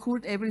 we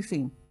include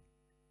everything.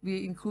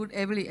 We include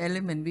every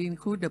element. We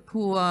include the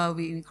poor,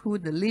 we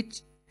include the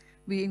rich,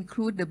 we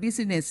include the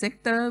business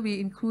sector, we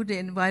include the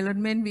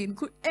environment, we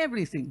include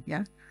everything,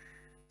 yeah.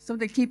 So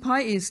the key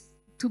point is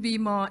to be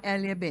more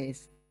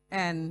area-based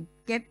and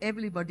get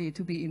everybody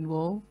to be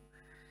involved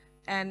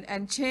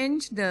and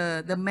change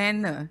the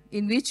manner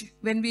in which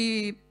when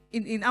we,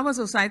 in our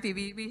society,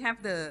 we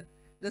have the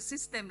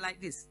system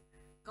like this: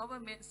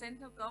 government,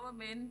 central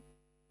government,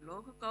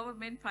 local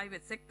government,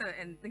 private sector,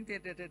 and things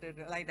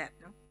like that.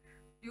 You know?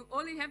 You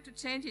only have to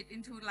change it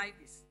into like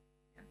this,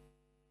 yeah?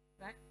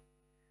 Right?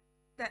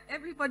 That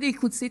everybody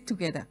could sit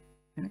together,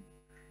 yeah?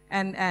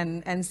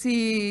 and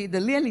see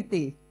the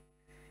reality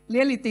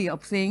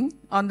of things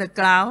on the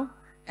ground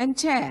and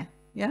share,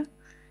 yeah,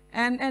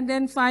 and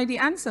then find the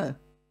answer,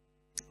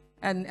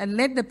 and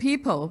let the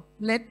people,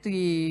 let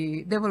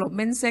the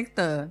development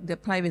sector, the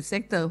private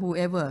sector,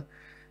 whoever,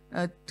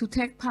 to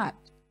take part,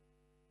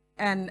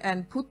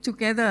 and put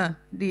together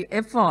the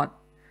effort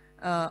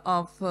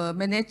of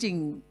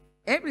managing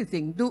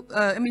everything.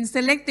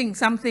 Selecting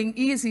something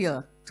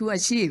easier to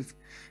achieve,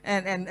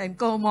 and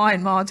go more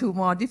and more to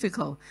more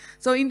difficult.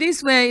 So in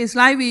this way, it's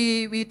like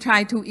we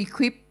try to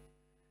equip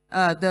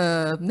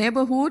the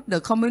neighborhood,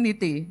 the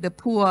community, the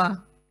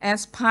poor,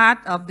 as part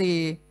of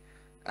the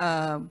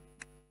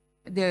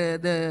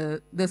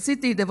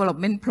city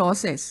development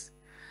process.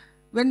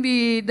 When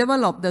we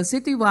develop the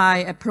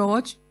citywide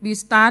approach, we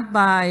start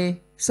by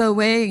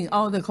surveying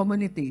all the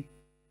community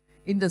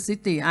in the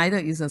city. Either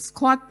is a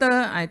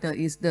squatter, either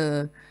is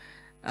the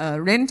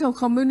rental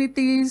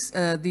communities,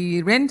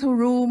 the rental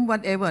room,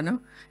 whatever, no?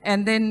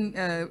 And then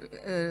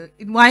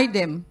invite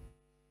them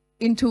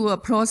into a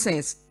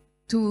process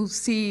to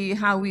see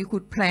how we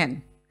could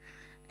plan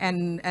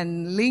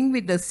and link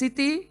with the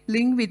city,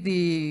 link with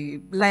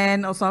the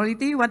land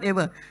authority,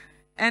 whatever,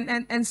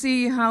 and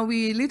see how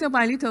we little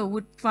by little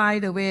would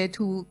find a way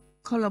to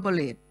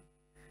collaborate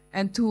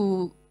and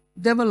to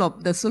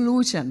develop the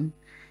solution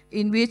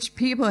in which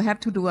people have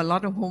to do a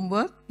lot of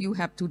homework. You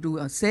have to do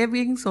a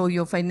saving, so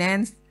your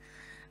finance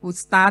would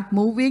start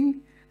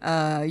moving.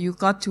 You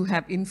got to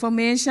have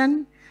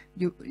information.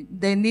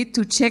 They need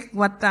to check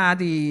what are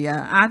the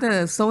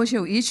other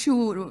social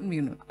issues,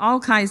 you know, all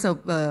kinds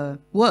of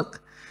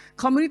work.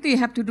 Community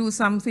have to do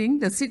something,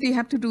 the city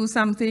have to do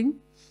something,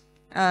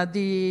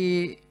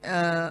 the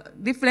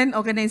different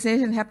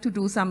organizations have to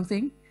do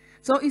something.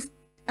 So it's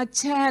a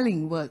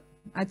sharing work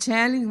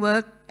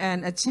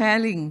and a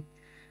sharing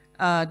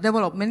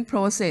development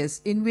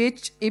process in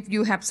which if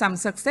you have some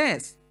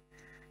success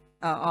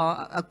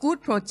or a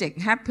good project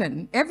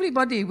happen,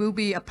 everybody will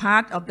be a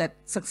part of that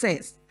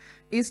success.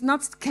 It's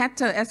not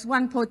scattered as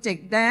one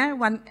project there,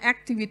 one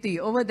activity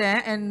over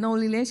there, and no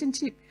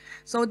relationship.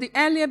 So the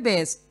area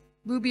base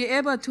will be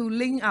able to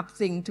link up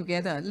things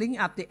together, link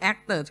up the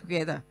actor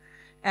together,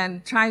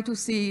 and try to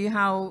see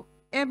how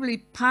every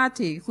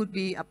party could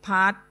be a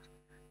part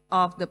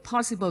of the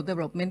possible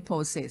development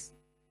process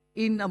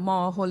in a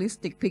more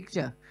holistic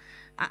picture.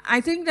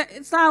 I think that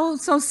it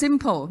sounds so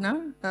simple,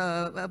 no?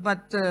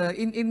 But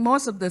in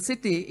most of the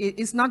city,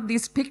 it's not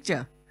this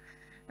picture.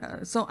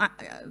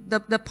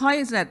 The point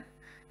is that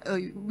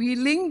we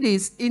link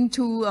this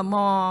into a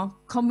more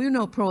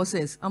communal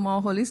process, a more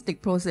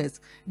holistic process.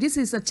 This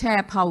is a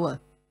shared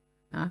power.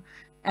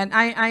 And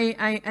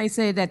I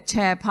say that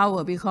shared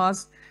power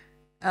because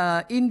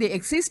in the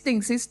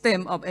existing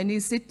system of any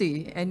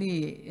city,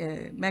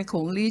 any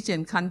Mekong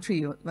region,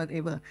 country, or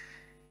whatever,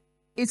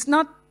 it's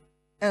not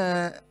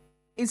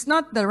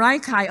the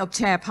right kind of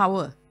shared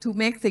power to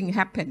make things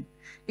happen.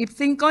 If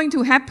things going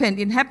to happen,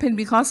 it happens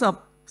because of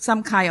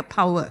some kind of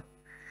power.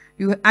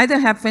 You either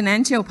have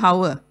financial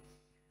power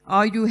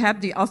or you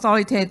have the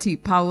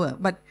authoritative power.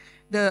 But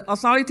the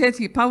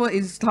authoritative power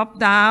is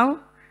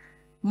top-down.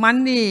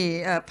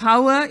 Money,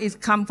 power is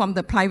come from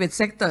the private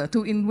sector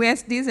to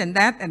invest this and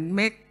that and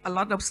make a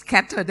lot of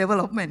scattered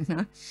development.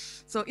 Huh?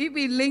 So if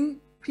we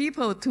link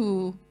people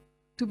to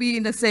be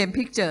in the same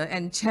picture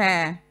and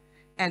share,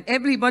 and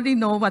everybody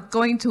know what's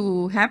going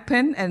to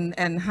happen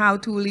and how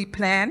to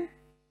replan,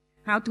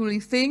 how to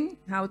rethink,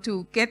 how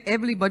to get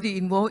everybody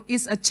involved,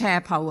 is a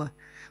shared power.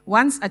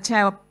 Once a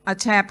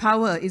shared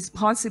power is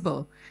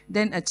possible,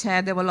 then a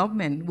shared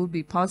development will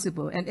be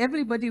possible, and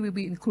everybody will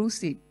be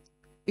inclusive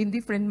in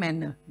different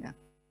manner. Yeah.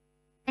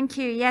 Thank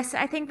you. Yes,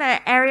 I think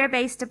the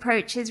area-based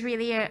approach is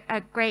really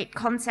a great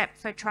concept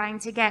for trying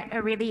to get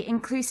a really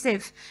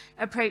inclusive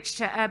approach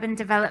to urban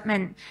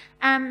development.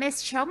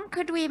 Ms. Shom,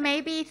 could we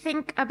maybe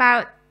think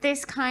about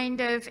this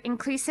kind of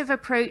inclusive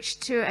approach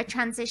to a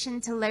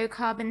transition to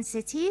low-carbon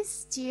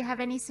cities? Do you have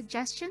any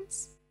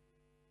suggestions?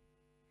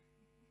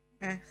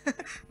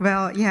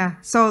 Well, yeah.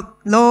 So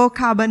low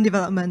carbon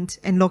development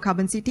and low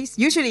carbon cities,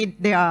 usually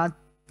they are,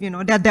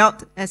 they're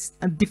dealt as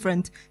a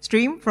different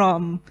stream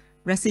from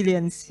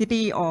resilience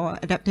city or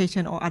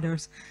adaptation or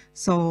others.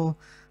 So,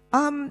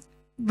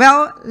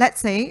 well, let's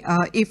say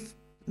if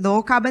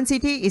low carbon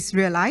city is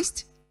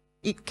realized,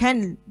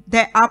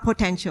 there are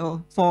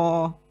potential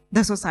for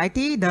the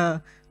society,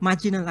 the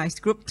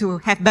marginalized group, to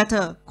have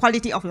better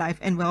quality of life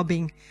and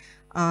well-being.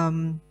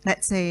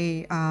 Let's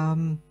say,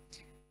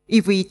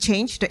 if we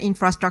change the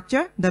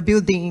infrastructure, the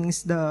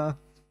buildings, the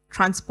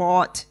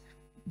transport,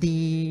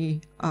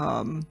 the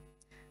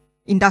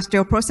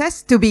industrial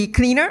process to be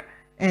cleaner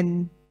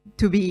and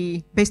to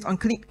be based on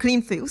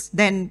clean fuels,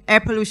 then air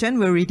pollution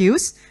will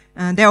reduce.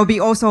 There will be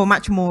also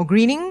much more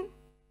greening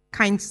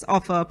kinds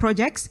of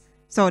projects,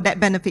 so that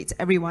benefits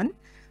everyone.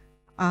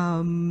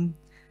 Then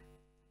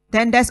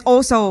there's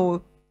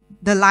also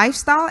the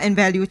lifestyle and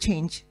value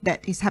change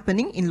that is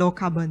happening in low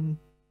carbon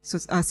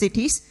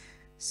cities.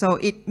 So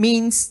it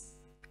means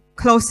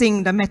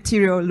closing the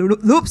material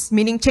loops,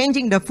 meaning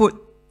changing the food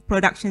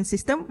production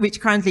system,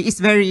 which currently is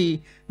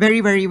very,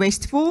 very, very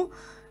wasteful.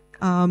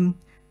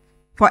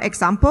 For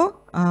example,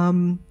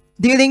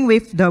 dealing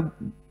with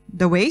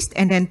the waste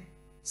and then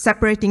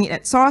separating it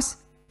at source,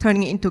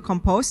 turning it into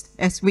compost,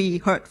 as we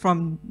heard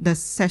from the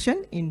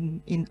session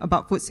in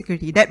about food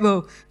security. That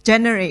will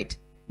generate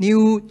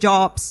new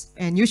jobs,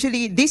 and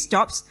usually these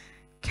jobs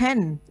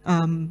can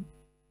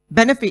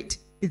benefit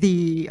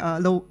the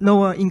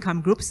lower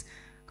income groups,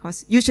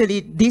 because usually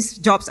these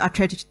jobs are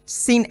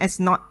seen as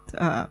not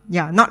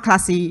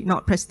classy,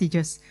 not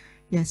prestigious.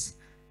 Yes,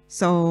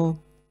 so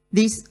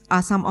these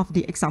are some of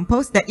the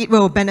examples that it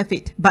will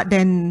benefit. But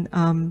then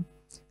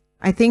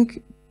I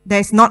think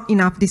there's not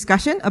enough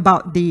discussion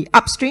about the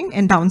upstream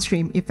and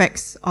downstream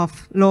effects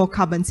of low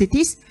carbon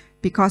cities,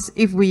 because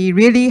if we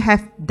really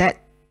have that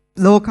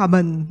low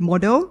carbon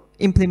model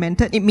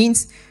implemented, it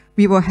means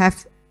we will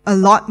have a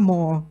lot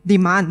more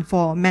demand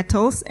for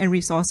metals and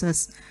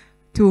resources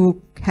to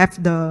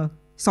have the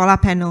solar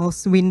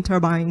panels, wind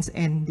turbines,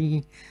 and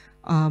the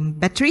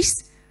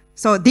batteries.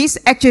 So these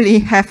actually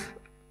have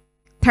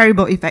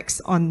terrible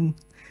effects on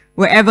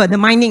wherever the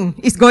mining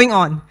is going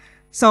on.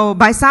 So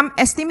by some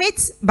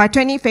estimates, by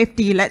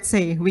 2050, let's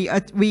say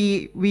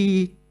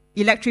we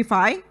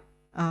electrify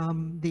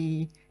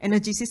the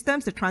energy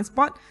systems, the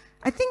transport.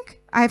 I think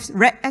I've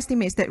read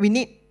estimates that we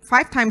need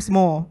 5 times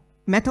more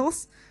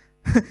metals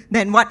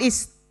than what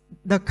is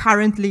the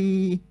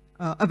currently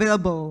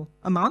available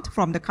amount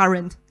from the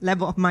current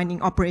level of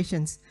mining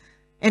operations.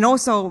 And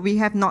also, we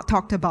have not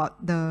talked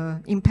about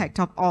the impact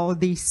of all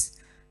these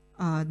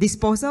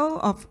disposal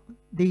of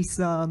these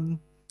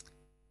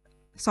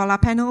solar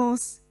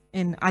panels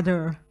and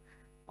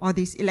all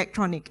these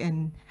electronic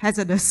and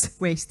hazardous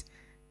waste.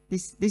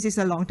 This is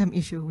a long-term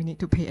issue. We need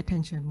to pay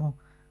attention more.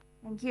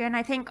 Thank you. And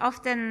I think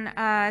often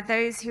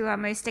those who are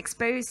most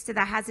exposed to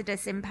the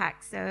hazardous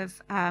impacts of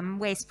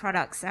waste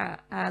products are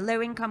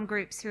low-income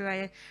groups who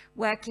are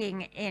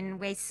working in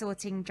waste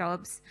sorting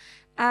jobs.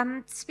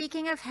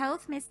 Speaking of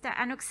health, Mr.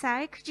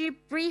 Anouxay, could you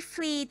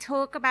briefly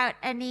talk about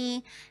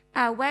any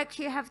work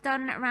you have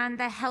done around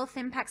the health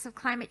impacts of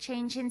climate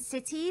change in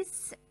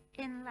cities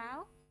in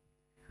Laos?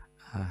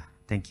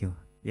 Thank you.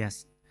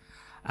 Yes.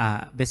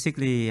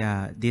 Basically,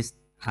 this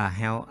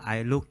health,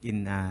 I look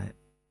in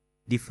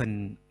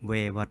different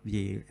way what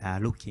we are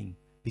looking.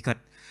 Because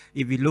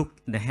if we look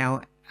the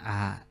health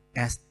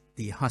as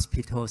the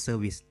hospital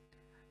service,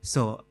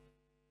 so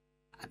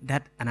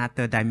that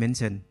another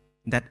dimension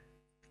that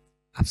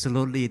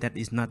absolutely that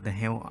is not the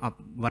health of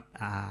what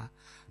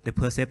the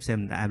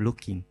perception that I'm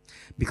looking,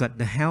 because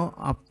the health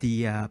of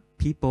the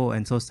people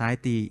and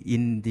society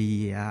in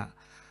the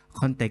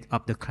context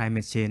of the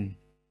climate change,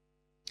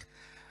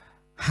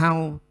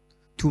 how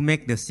to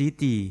make the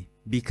city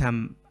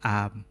become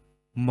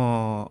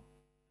more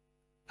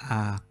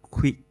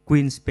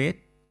green space,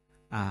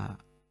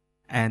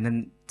 and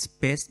then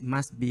space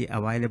must be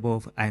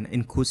available and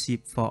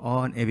inclusive for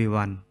all and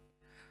everyone,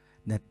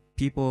 that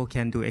people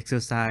can do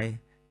exercise,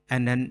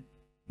 and then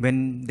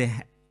when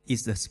there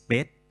is a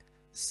space,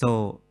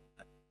 so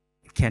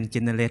can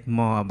generate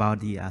more about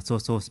the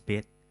social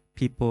space,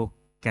 people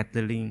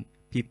gathering,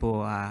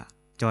 people are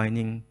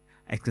joining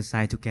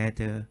exercise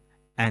together,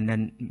 and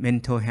then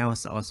mental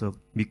health also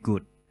be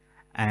good.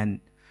 And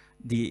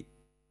the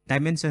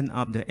dimension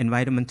of the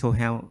environmental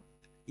health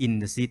in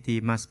the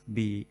city must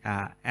be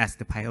as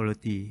the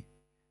priority,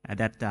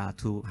 that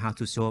to how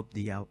to solve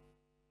the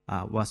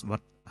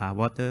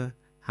water,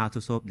 how to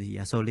solve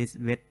the solid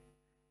waste,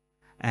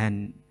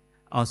 and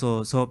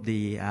also solve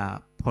the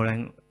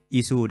pollution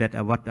issue that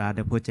what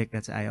the project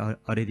that I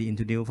already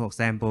introduced. For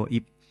example,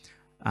 if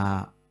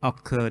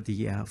occur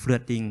the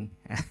flooding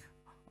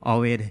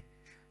already,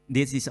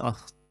 this is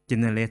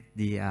generate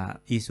the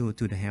issue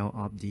to the health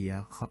of the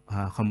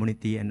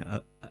community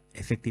and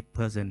affected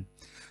person.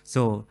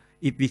 So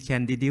if we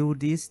can reduce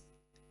this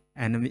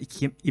and we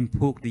can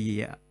improve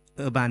the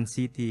urban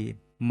city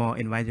more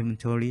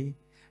environmentally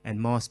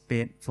and more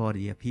space for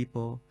the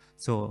people,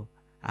 so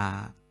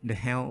the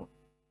health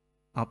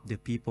of the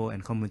people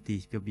and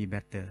community will be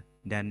better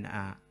than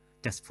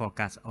just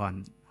focus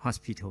on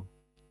hospital.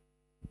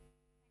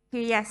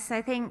 Yes,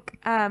 I think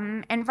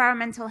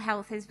environmental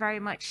health is very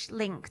much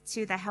linked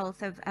to the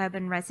health of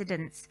urban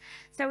residents.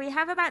 So we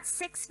have about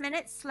 6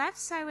 minutes left,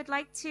 so I would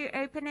like to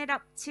open it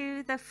up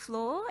to the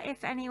floor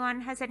if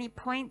anyone has any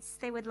points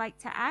they would like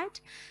to add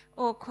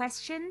or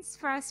questions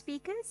for our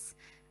speakers.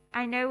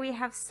 I know we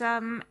have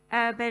some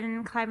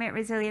urban climate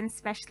resilience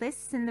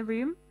specialists in the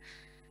room.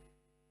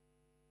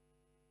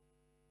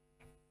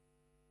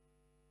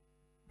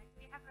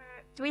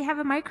 Do we have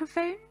a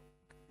microphone?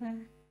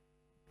 Thank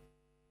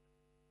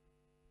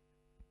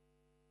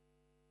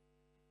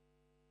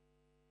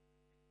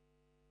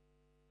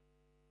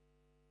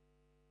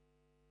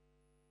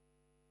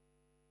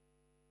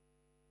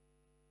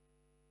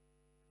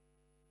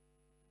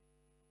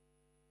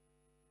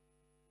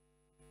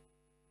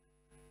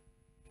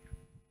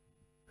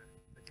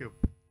you.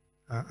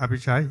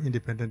 Abhichai,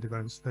 Independent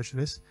Development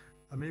Specialist.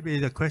 Maybe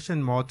the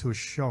question more to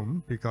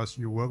Shom, because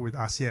you work with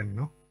ASEAN,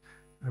 no?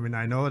 I mean,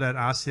 I know that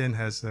ASEAN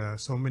has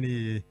so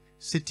many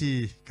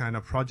city kind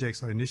of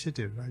projects or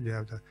initiatives, right? You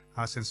have the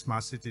ASEAN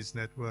Smart Cities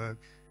Network,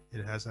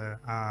 it has a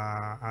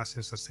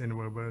ASEAN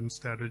Sustainable Urban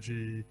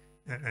Strategy,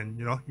 and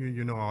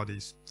you know all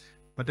these.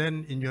 But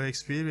then in your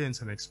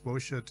experience and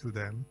exposure to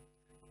them,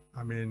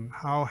 I mean,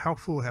 how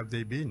helpful have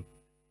they been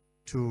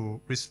to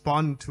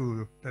respond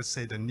to, let's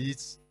say, the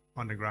needs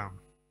on the ground?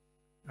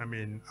 I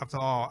mean, after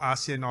all,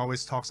 ASEAN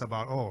always talks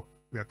about, oh,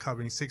 we are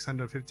covering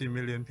 650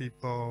 million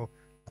people,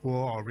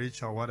 poor or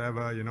rich or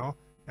whatever, and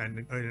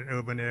an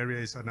urban area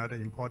is another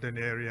important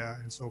area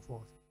and so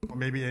forth. Or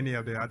maybe any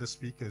of the other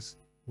speakers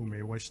who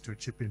may wish to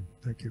chip in.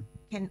 Thank you.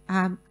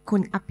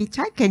 Kun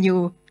Apichai, can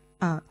you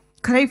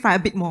clarify a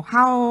bit more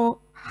how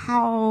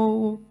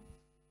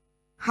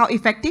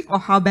effective or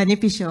how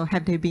beneficial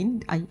have they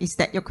been? Is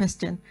that your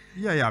question?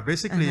 Yeah.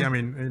 Basically, I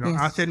mean,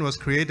 yes. ASEAN was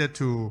created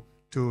to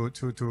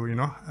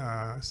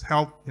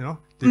help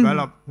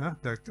develop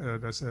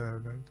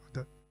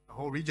the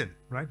whole region,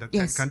 right? The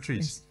 10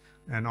 countries,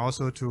 and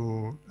also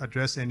to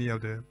address any of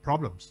the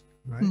problems,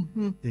 right?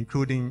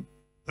 Including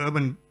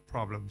urban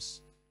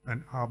problems.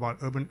 And how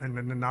about urban? And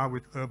then now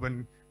with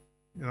urban,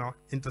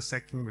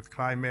 intersecting with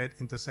climate,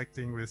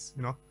 intersecting with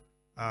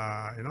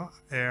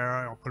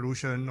air or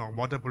pollution or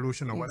water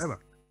pollution or whatever,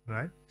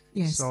 right?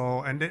 Yes.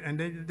 So and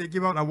they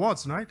give out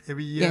awards, right?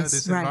 Every year,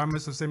 this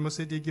Environment Sustainable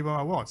City give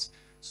out awards.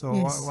 So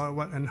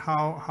what and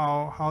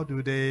how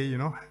do they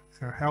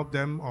help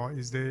them, or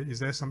is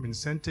there some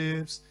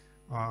incentives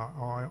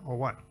or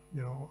what?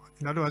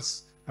 In other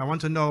words, I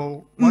want to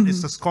know what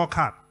is the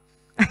scorecard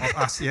of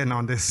ASEAN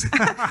on this.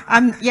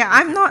 I'm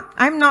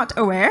not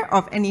aware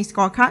of any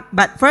scorecard.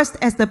 But first,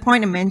 as the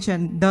point I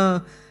mentioned,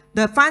 the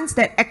funds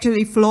that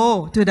actually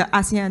flow to the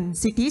ASEAN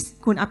cities,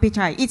 Kun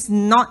Apichai, it's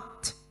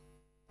not.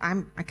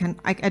 I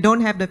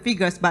don't have the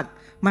figures, but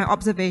my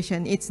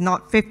observation, it's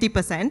not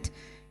 50%.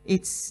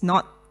 It's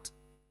not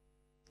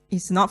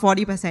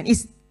 40%.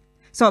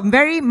 So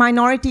very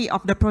minority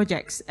of the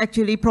projects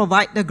actually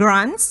provide the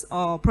grants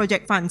or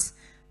project funds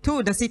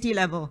to the city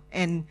level.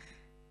 And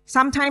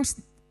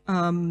sometimes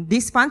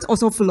these funds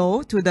also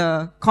flow to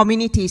the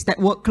communities that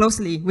work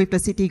closely with the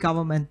city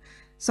government.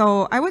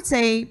 So I would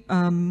say,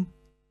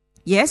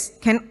 yes,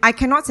 I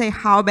cannot say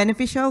how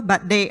beneficial,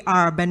 but they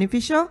are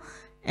beneficial.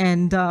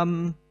 And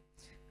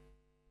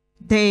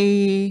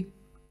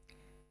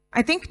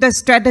I think the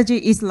strategy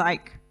is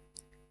like,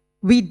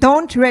 we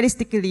don't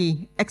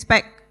realistically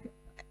expect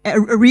a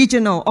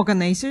regional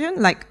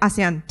organization like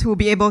ASEAN to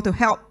be able to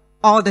help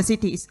all the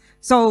cities.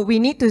 So we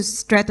need to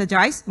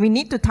strategize. We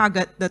need to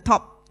target the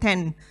top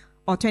 10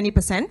 or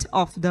 20%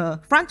 of the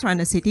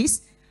front-runner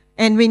cities.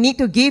 And we need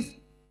to give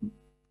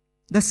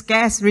the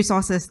scarce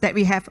resources that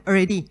we have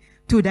already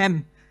to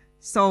them.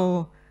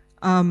 So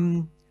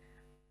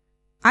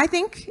I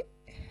think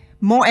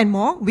more and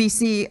more we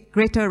see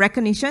greater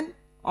recognition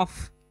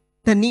of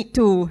the need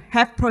to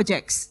have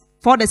projects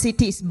for the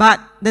cities. But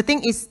the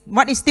thing is,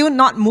 what is still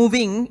not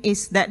moving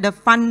is that the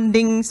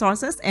funding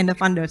sources and the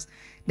funders,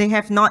 they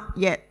have not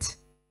yet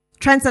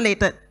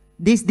translated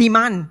this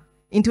demand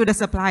into the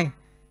supply.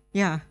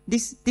 Yeah,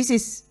 this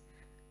is,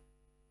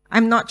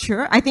 I'm not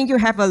sure. I think you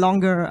have a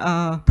longer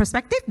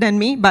perspective than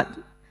me, but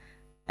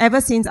ever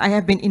since I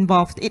have been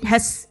involved, it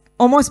has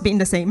almost been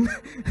the same.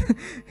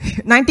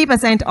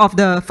 90% of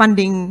the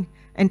funding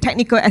and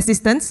technical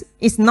assistance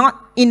is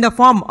not in the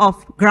form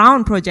of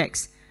ground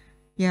projects.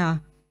 Yeah.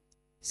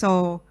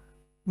 So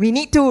we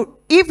need to,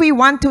 if we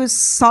want to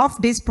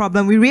solve this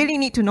problem, we really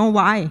need to know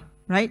why,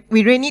 right?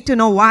 We really need to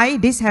know why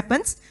this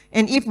happens.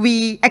 And if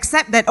we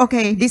accept that,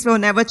 okay, this will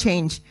never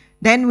change,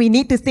 then we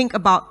need to think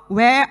about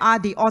where are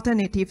the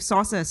alternative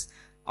sources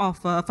of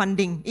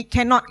funding. It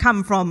cannot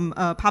come from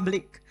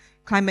public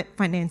climate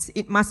finance.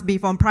 It must be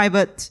from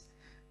private,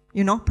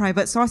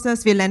 private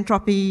sources,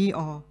 philanthropy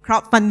or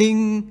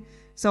crowdfunding.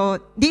 So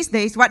these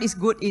days, what is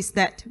good is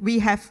that we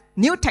have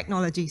new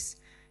technologies,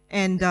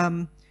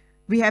 and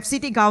we have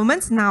city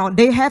governments now.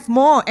 They have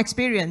more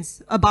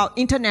experience about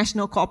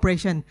international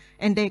cooperation,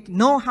 and they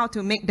know how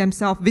to make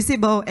themselves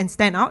visible and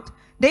stand out.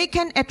 They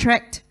can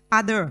attract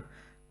other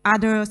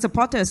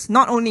supporters,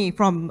 not only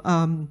from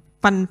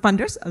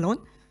funders alone.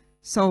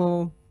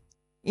 So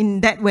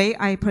in that way,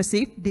 I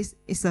perceive this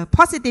is a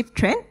positive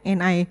trend,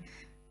 and I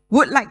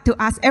would like to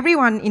ask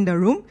everyone in the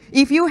room,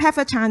 if you have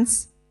a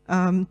chance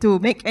to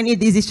make any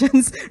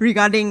decisions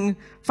regarding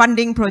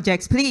funding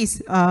projects,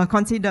 please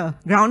consider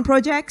ground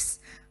projects,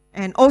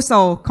 and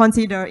also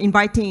consider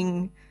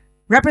inviting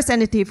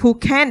representatives who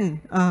can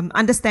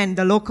understand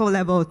the local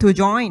level to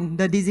join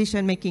the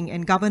decision-making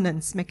and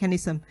governance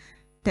mechanism.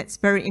 That's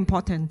very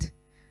important.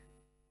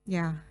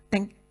 Yeah,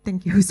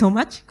 thank you so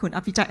much, Kun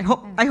Apichai.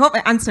 I hope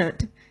I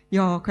answered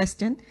your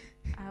question.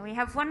 We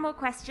have one more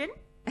question.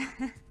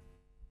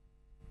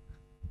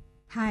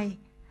 Hi,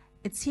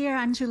 it's here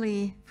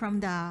Anjali from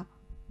the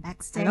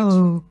backstage.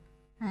 Hello.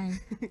 Hi,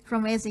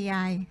 from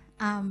SEI.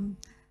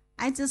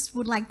 I just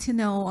would like to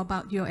know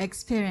about your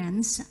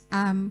experience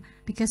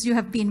because you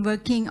have been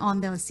working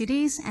on the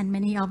cities and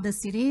many of the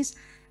cities,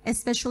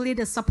 especially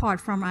the support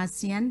from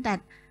ASEAN,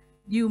 that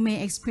you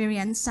may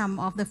experience some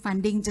of the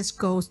funding just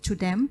goes to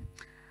them.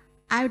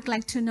 I would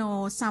like to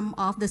know some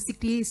of the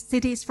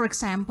cities, for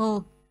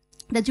example,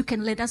 that you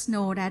can let us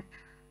know that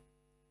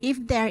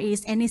if there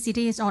is any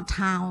cities or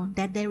town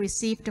that they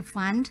receive the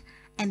fund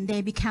and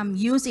they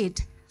use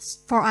it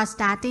for us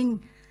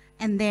starting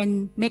and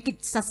then make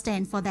it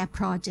sustain for their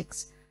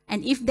projects.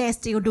 And if they're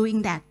still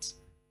doing that,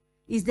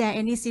 is there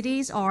any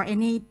cities or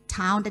any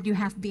town that you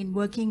have been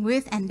working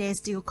with and they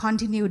still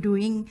continue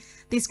doing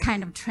this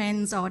kind of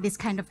trends or this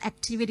kind of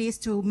activities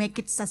to make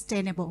it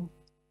sustainable?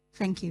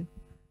 Thank you.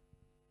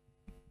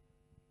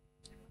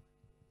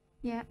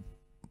 Yeah.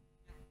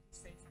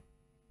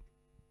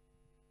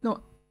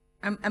 No,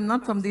 I'm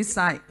not from this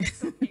side.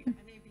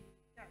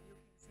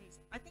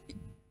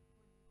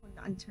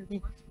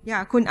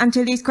 Yeah, Kun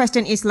Anjali's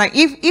question is like,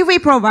 if we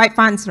provide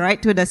funds,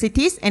 right, to the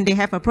cities and they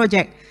have a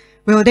project,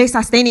 will they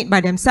sustain it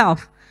by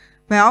themselves?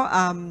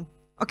 Well,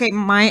 okay,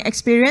 my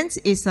experience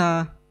is,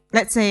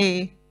 let's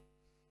say,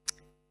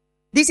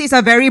 this is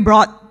a very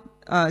broad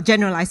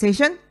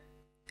generalization.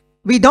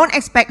 We don't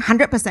expect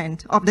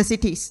 100% of the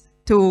cities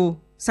to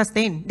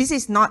sustain. This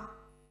is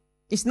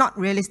it's not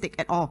realistic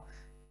at all.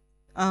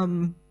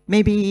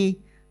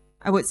 Maybe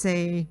I would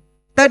say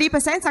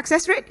 30%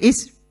 success rate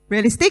is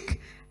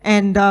realistic.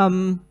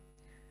 And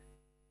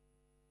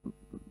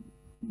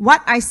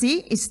what I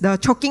see is the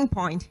choking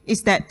point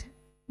is that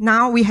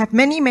now we have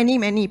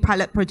many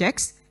pilot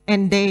projects,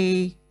 and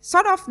they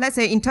sort of, let's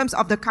say in terms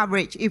of the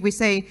coverage, if we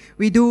say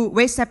we do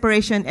waste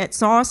separation at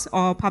source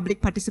or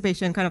public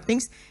participation kind of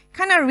things,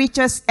 kind of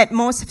reaches at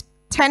most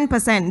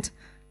 10%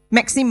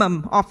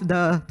 maximum of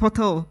the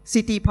total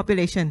city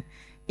population.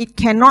 It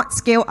cannot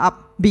scale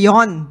up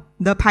beyond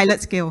the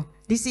pilot scale.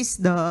 This is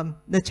the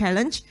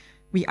challenge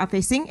we are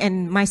facing,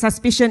 and my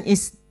suspicion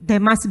is there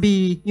must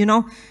be,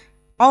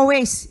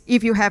 always,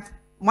 if you have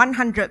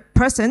 100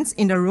 persons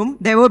in the room,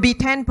 there will be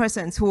 10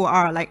 persons who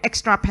are like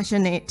extra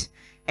passionate,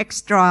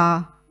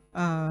 extra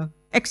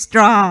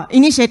extra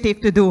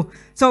initiative to do.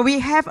 So we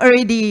have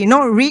already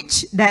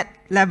reached that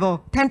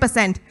level,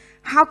 10%.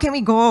 How can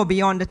we go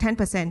beyond the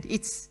 10%?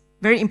 It's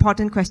very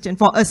important question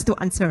for us to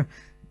answer.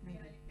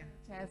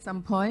 At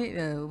some point,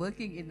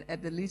 working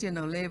at the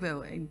regional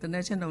level,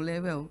 international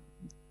level,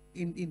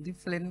 in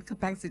different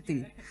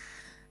capacity,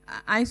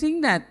 I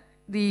think that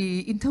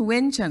the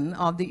intervention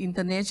of the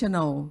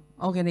international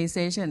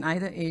organization,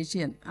 either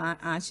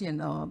ASEAN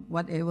or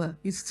whatever,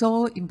 is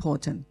so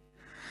important.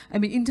 I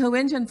mean,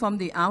 intervention from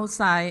the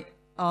outside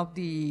of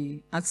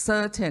a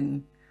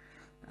certain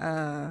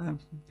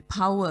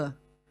power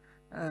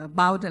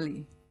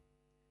boundary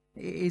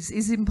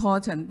is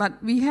important,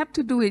 but we have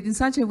to do it in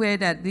such a way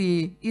that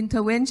the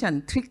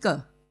intervention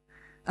trigger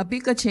a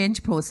bigger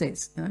change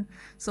process.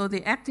 So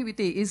the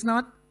activity is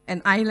not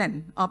an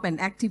island of an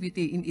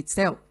activity in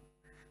itself,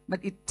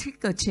 but it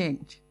triggers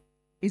change.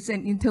 It's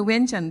an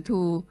intervention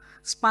to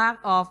spark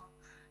off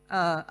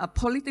a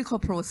political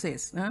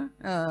process.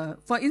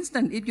 For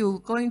instance, if you're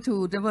going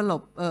to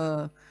develop,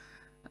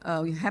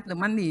 you have the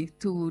money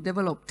to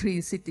develop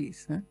 3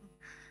 cities.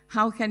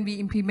 How can we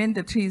implement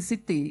the 3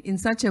 cities in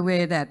such a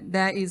way that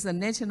there is a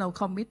national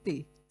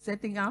committee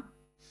setting up?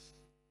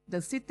 The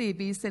city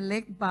be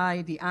selected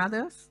by the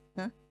others,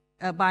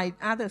 by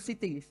other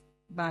cities,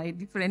 by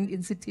different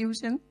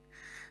institutions.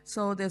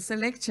 So the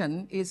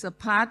selection is a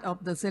part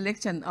of the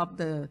selection of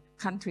the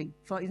country,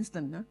 for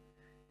instance.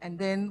 And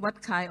then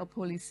what kind of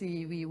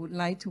policy we would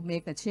like to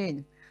make a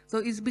change. So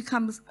it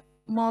becomes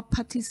more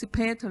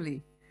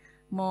participatory,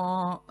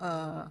 more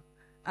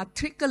a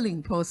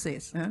trickling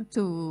process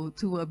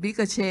to a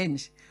bigger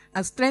change,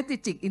 a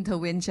strategic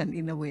intervention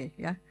in a way.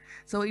 Yeah.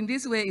 So in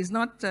this way, it's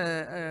not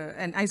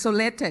an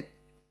isolated,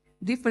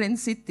 different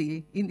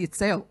city in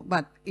itself,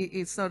 but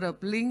it's sort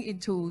of linked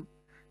into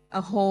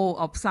a whole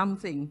of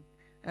something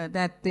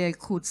that they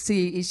could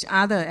see each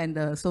other and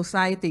the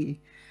society,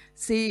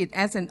 see it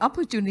as an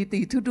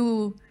opportunity to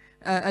do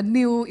a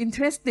new,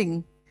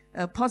 interesting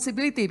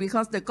possibility,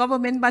 because the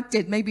government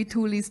budget may be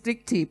too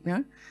restrictive.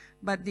 Yeah?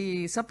 But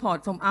the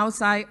support from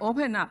outside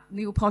open up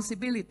new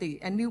possibility,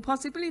 and new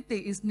possibility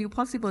is new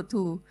possible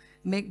to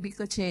make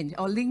bigger change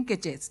or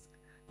linkages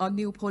or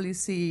new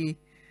policy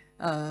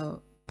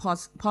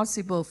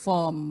possible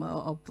form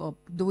of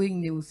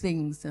doing new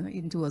things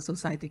into a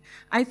society.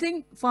 I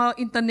think for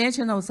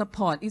international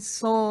support, it's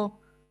so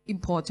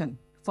important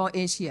for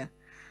Asia,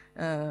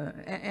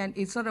 and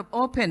it sort of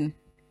open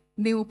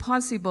new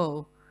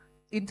possible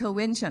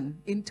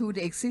intervention into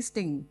the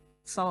existing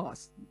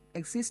source,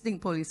 existing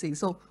policy.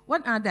 So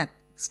what are that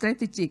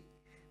strategic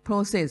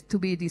process to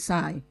be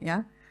designed,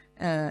 yeah?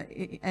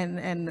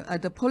 And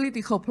the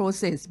political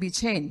process be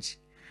changed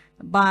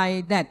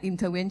by that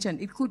intervention.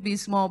 It could be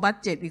small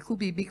budget, it could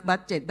be big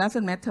budget,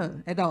 doesn't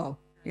matter at all,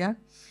 yeah?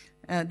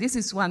 This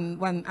is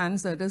one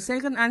answer. The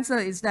second answer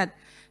is that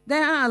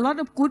there are a lot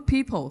of good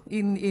people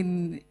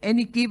in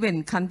any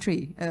given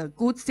country,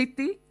 good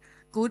city,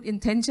 good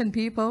intention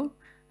people,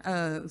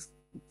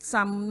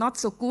 some not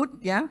so good,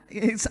 yeah,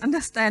 it's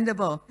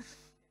understandable.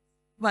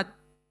 But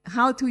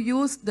how to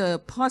use the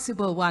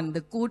possible one, the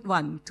good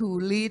one, to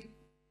lead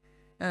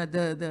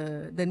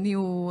the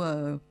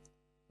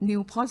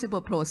new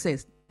possible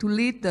process, to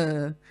lead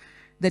the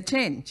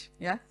change,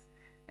 yeah,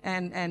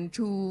 and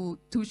to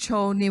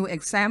show new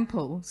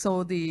example,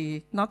 so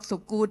the not so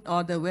good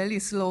or the very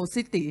slow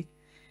city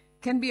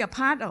can be a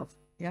part of,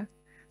 yeah.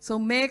 So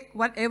make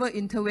whatever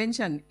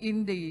intervention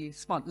in the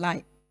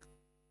spotlight,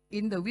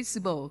 in the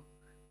visible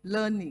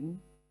learning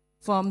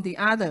from the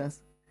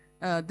others.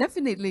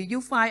 Definitely you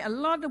find a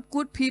lot of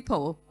good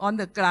people on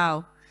the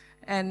ground,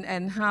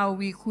 and how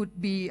we could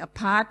be a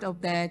part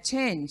of their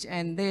change,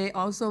 and they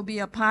also be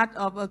a part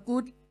of a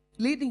good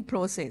leading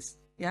process,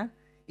 yeah,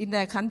 in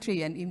their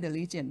country and in the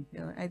region.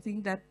 I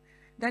think that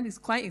is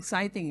quite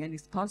exciting, and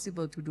it's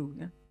possible to do.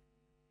 Yeah?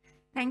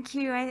 Thank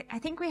you. I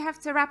think we have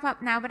to wrap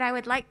up now, but I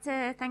would like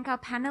to thank our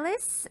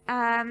panelists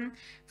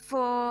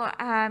for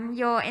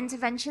your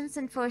interventions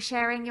and for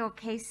sharing your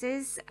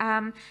cases.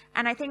 And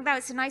I think that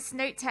was a nice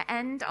note to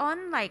end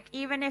on. Like,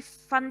 even if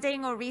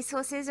funding or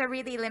resources are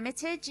really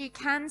limited, you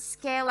can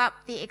scale up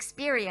the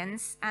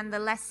experience and the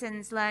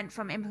lessons learned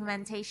from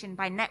implementation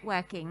by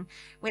networking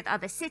with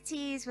other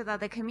cities, with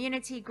other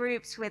community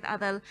groups, with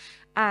other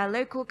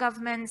local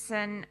governments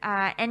and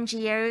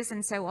NGOs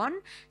and so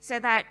on, so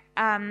that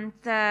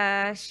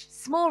the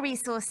small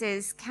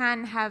resources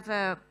can have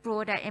a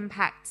broader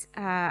impact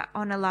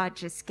on a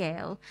larger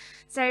scale.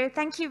 So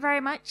thank you very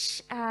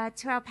much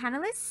to our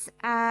panelists,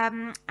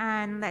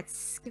 and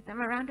let's give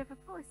them a round of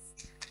applause.